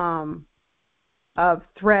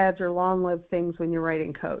threads or long-lived things when you're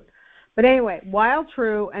writing code. But anyway, while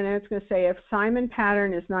true, and then it's going to say if Simon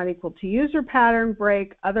pattern is not equal to user pattern,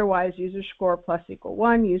 break, otherwise user score plus equal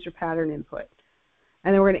 1, user pattern input.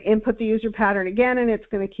 And then we're going to input the user pattern again, and it's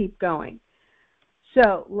going to keep going.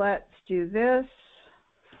 So let's do this.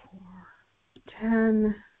 4,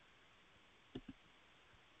 10.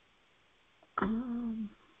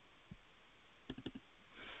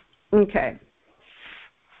 Okay.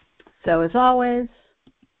 So as always,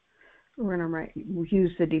 we're going to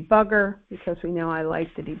use the debugger because we know I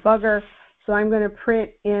like the debugger. So I'm going to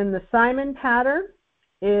print in the Simon pattern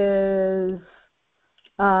is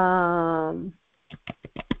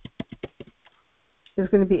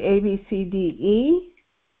going to be A, B, C, D, E.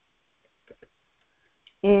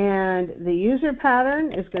 And the user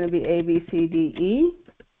pattern is going to be A, B, C, D, E.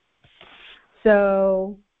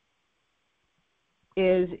 So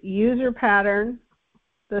is user pattern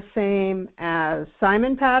the same as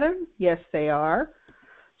Simon pattern? Yes, they are.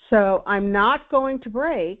 So I'm not going to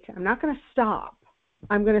break. I'm not going to stop.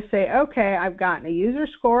 I'm going to say, okay, I've gotten a user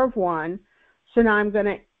score of 1. So now I'm going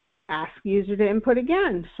to ask user to input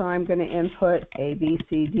again. So I'm going to input A, B,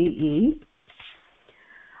 C, D, E.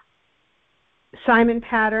 Assignment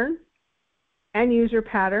pattern and user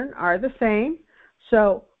pattern are the same.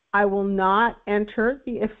 So I will not enter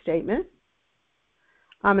the if statement.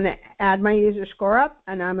 I'm going to add my user score up,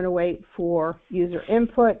 and I'm going to wait for user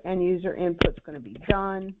input, and user input's going to be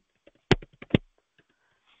done.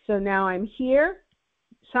 So now I'm here.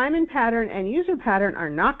 Assignment pattern and user pattern are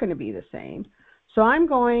not going to be the same. So I'm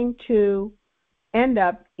going to end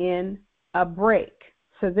up in a break.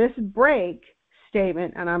 So this break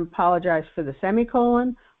statement, and I apologize for the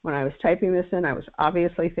semicolon. When I was typing this in, I was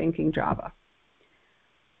obviously thinking Java.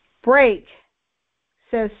 Break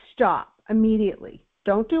says stop immediately.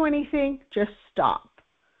 Don't do anything, just stop.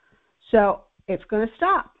 So it's going to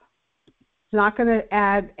stop. It's not going to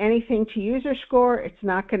add anything to user score. It's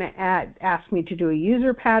not going to ask me to do a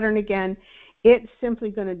user pattern again. It's simply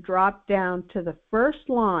going to drop down to the first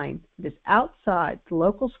line that is outside the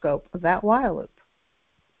local scope of that while loop,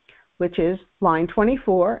 which is line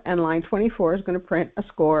 24, and line 24 is going to print a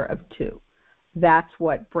score of 2. That's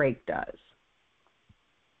what break does.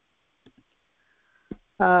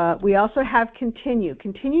 We also have continue.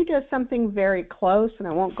 Continue does something very close, and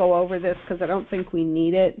I won't go over this because I don't think we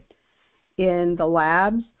need it in the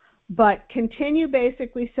labs. But continue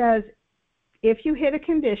basically says if you hit a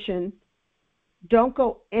condition, don't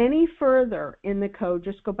go any further in the code.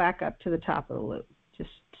 Just go back up to the top of the loop.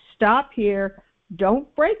 Just stop here.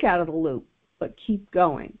 Don't break out of the loop, but keep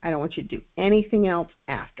going. I don't want you to do anything else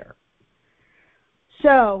after.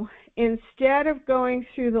 So instead of going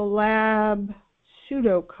through the lab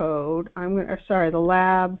pseudocode, I'm going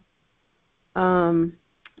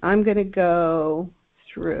to go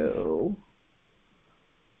through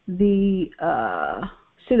the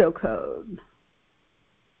pseudocode.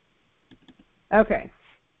 Okay.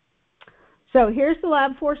 So here's the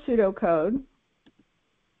lab 4 pseudocode.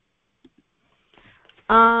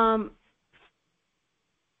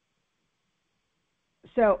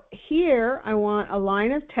 So here I want a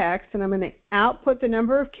line of text, and I'm going to output the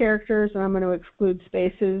number of characters, and I'm going to exclude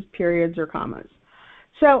spaces, periods, or commas.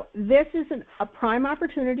 So this is a prime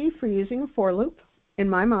opportunity for using a for loop in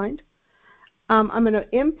my mind. I'm going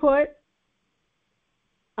to input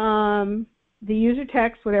the user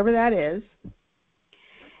text, whatever that is.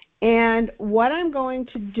 And what I'm going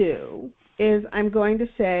to do is I'm going to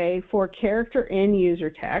say for character in user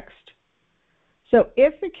text. So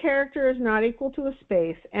if the character is not equal to a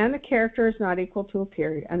space, and the character is not equal to a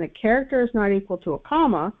period, and the character is not equal to a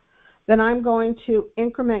comma, then I'm going to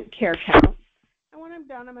increment char count. And when I'm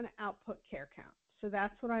done, I'm going to output char count. So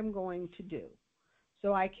that's what I'm going to do.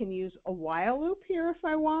 So I can use a while loop here if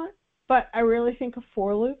I want, but I really think a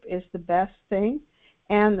for loop is the best thing.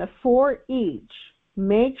 And the for each,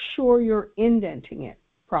 make sure you're indenting it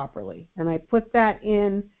properly. And I put that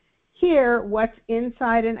in here, what's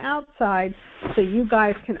inside and outside, so you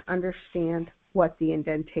guys can understand what the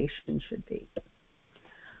indentation should be.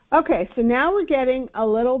 Okay, so now we're getting a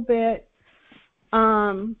little bit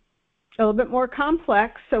more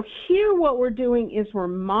complex. So here what we're doing is we're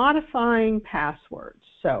modifying passwords.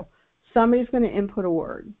 So somebody's going to input a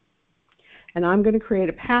word, and I'm going to create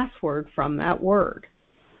a password from that word.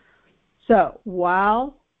 So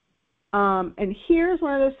while and here's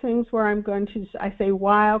one of those things where I say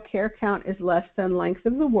while char count is less than length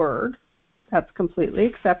of the word. That's completely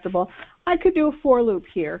acceptable. I could do a for loop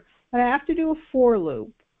here, but I have to do a for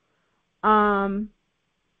loop. Now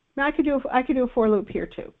I could do a for loop here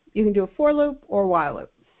too. You can do a for loop or while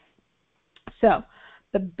loop. So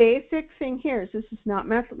the basic thing here is this is not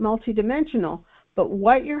multidimensional, but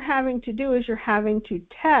what you're having to do is you're having to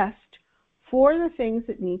test for the things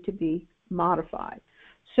that need to be modified.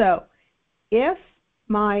 So if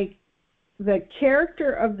the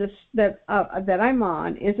character of this that I'm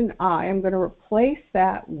on is an I, I'm going to replace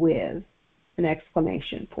that with an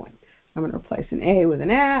exclamation point. I'm going to replace an A with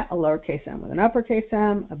an A lowercase m with an uppercase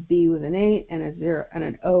M, a B with an 8, and a 0, and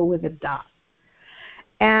an O with a dot.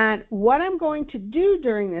 And what I'm going to do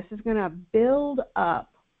during this is going to build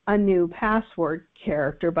up a new password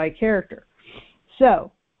character by character.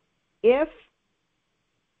 So if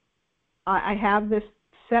I have this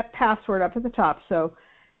set password up at the top, so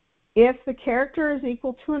if the character is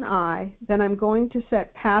equal to an I, then I'm going to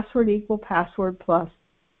set password equal password plus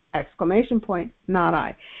exclamation point, not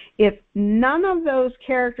I. If none of those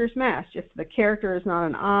characters match, if the character is not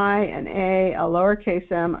an I, an A, a lowercase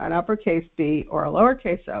m, an uppercase B, or a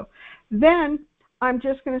lowercase o, then I'm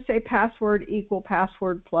just going to say password equal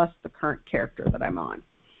password plus the current character that I'm on.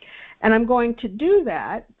 And I'm going to do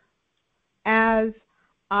that as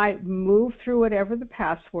I move through whatever the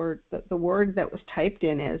password, the word that was typed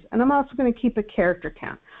in is, and I'm also going to keep a character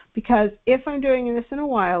count, because if I'm doing this in a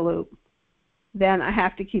while loop, then I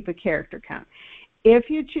have to keep a character count. If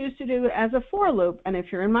you choose to do it as a for loop, and if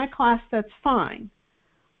you're in my class, that's fine,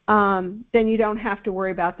 then you don't have to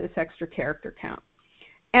worry about this extra character count.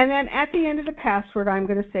 And then at the end of the password, I'm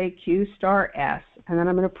going to say Q*S, and then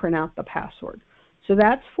I'm going to print out the password. So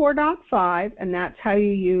that's 4.5, and that's how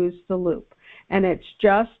you use the loop. And it's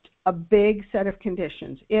just a big set of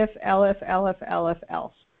conditions: if, elif,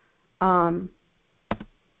 else.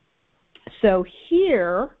 So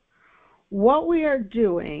here, what we are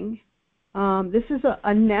doing, this is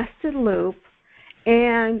a nested loop,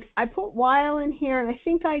 and I put while in here, and I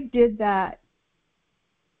think I did that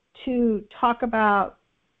to talk about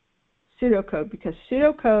pseudocode, because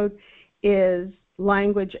pseudocode is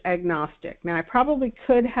language agnostic. Now, I probably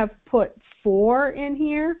could have put for in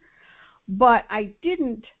here, but I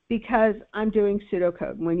didn't, because I'm doing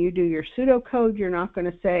pseudocode. When you do your pseudocode, you're not going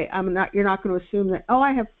to say, you're not going to assume that, oh,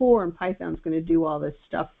 I have for and Python's going to do all this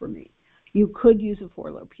stuff for me. You could use a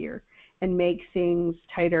for loop here and make things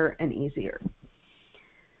tighter and easier.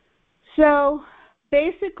 So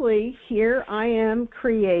basically, here I am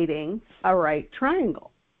creating a right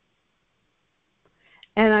triangle.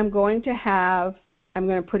 And I'm going to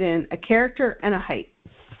put in a character and a height.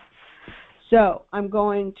 So I'm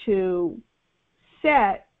going to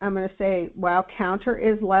I'm going to say, while counter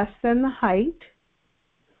is less than the height,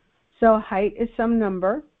 so height is some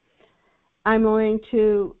number, I'm going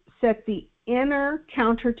to set the inner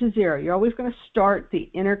counter to 0. You're always going to start the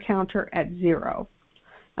inner counter at 0.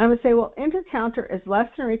 I'm going to say, well, inner counter is less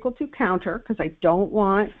than or equal to counter, because I don't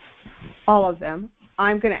want all of them.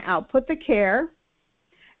 I'm going to output the char,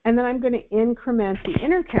 and then I'm going to increment the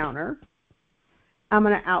inner counter. I'm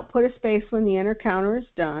going to output a space when the inner counter is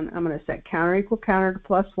done. I'm going to set counter equal counter to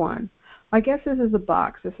 +1. I guess this is a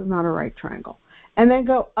box. This is not a right triangle. And then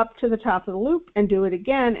go up to the top of the loop and do it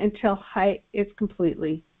again until height is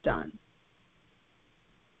completely done.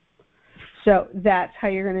 So that's how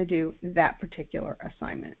you're going to do that particular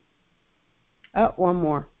assignment. Oh, one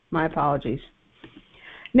more. My apologies.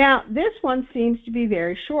 Now, this one seems to be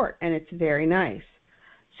very short, and it's very nice.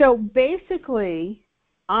 So basically,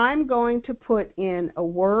 I'm going to put in a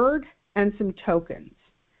word and some tokens.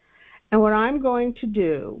 And what I'm going to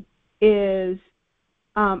do is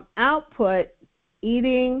output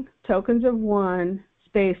eating tokens of 1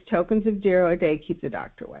 space tokens of 0 a day keeps the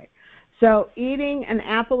doctor away. So eating an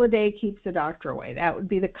apple a day keeps the doctor away. That would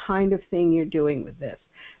be the kind of thing you're doing with this.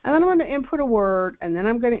 And then I'm going to input a word, and then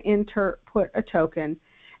I'm going to put a token,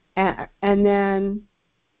 and then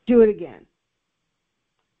do it again.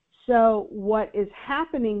 So what is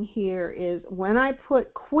happening here is when I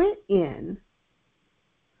put quit in,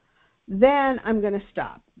 then I'm going to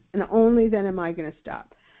stop, and only then am I going to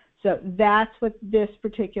stop. So that's what this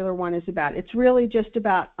particular one is about. It's really just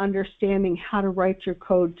about understanding how to write your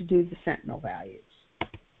code to do the Sentinel values.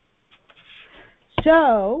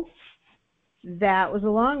 So that was a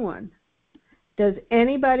long one. Does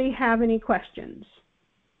anybody have any questions?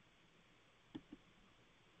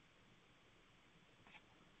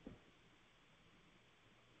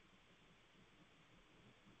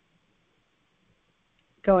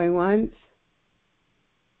 Going once?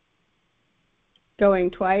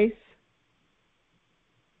 Going twice?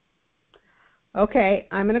 Okay,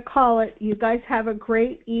 I'm going to call it. You guys have a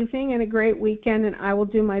great evening and a great weekend, and I will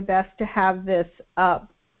do my best to have this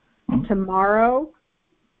up tomorrow.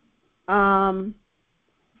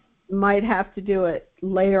 Might have to do it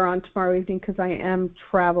later on tomorrow evening because I am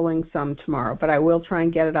traveling some tomorrow, but I will try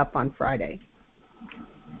and get it up on Friday.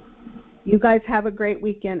 You guys have a great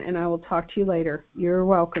weekend, and I will talk to you later. You're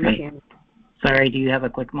welcome, Tammy. Sorry, do you have a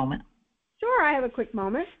quick moment? Sure, I have a quick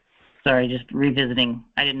moment. Sorry, just revisiting.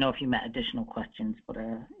 I didn't know if you meant additional questions, but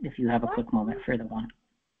if you have a quick moment for the one.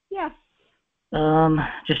 Yeah.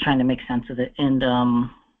 Just trying to make sense of it. And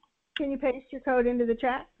can you paste your code into the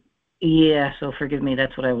chat? Yeah, so forgive me,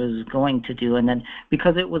 that's what I was going to do. And then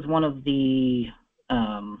because it was one of the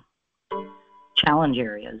challenge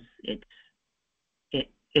areas,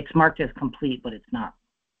 it's marked as complete, but it's not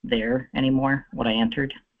there anymore, what I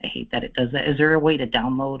entered. I hate that it does that. Is there a way to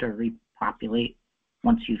download or repopulate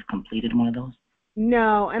once you've completed one of those?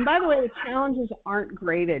 No, and by the way, the challenges aren't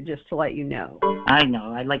graded, just to let you know. I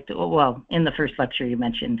know. I'd like to, well, in the first lecture you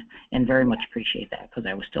mentioned, and very much appreciate that because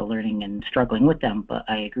I was still learning and struggling with them, but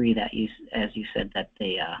I agree that as you said, that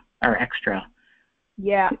they are extra.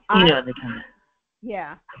 Yeah. You know, they kind of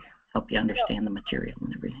help you understand the material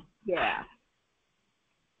and everything. Yeah.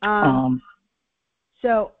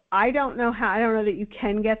 So I don't know that you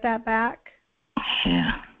can get that back.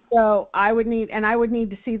 Yeah. So I would need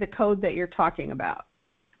to see the code that you're talking about.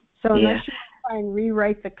 So unless you try and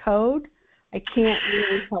rewrite the code, I can't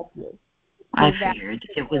really help you. I figured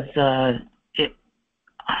it was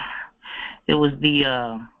it was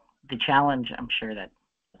the challenge. I'm sure that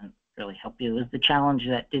doesn't really help you. It was the challenge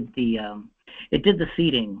that did the it did the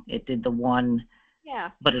seeding. It did the one.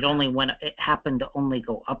 Yeah. But it happened to only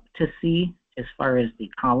go up to C as far as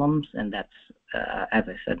the columns, and that's as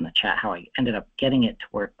I said in the chat how I ended up getting it to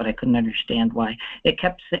work. But I couldn't understand why it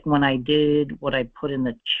kept when I did what I put in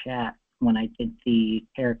the chat when I did the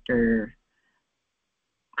character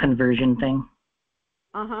conversion thing.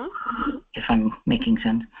 If I'm making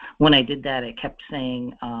sense. When I did that, it kept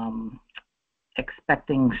saying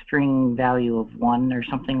expecting string value of 1 or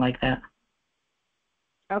something like that.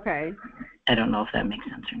 Okay. I don't know if that makes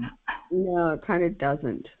sense or not. No, it kind of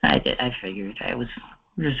doesn't. I figured. I was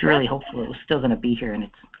really hopeful it was still going to be here, and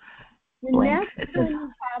it's blank. Next time you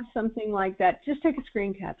have something like that, just take a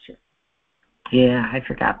screen capture. Yeah, I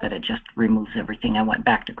forgot that it just removes everything. I went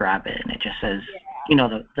back to grab it, and it just says, you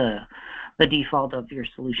know, the default of your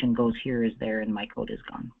solution goes here is there, and my code is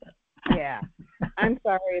gone. But yeah, I'm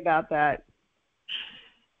sorry about that.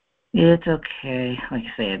 It's okay. Like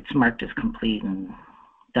I say, it's marked as complete and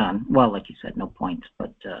done. Well, like you said, no points,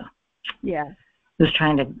 but yeah, just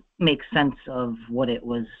trying to make sense of what it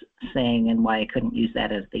was saying and why I couldn't use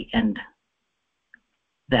that as the end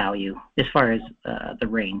value as far as the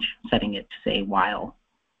range, setting it to say while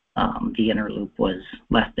the inner loop was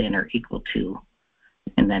less than or equal to,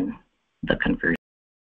 and then the conversion.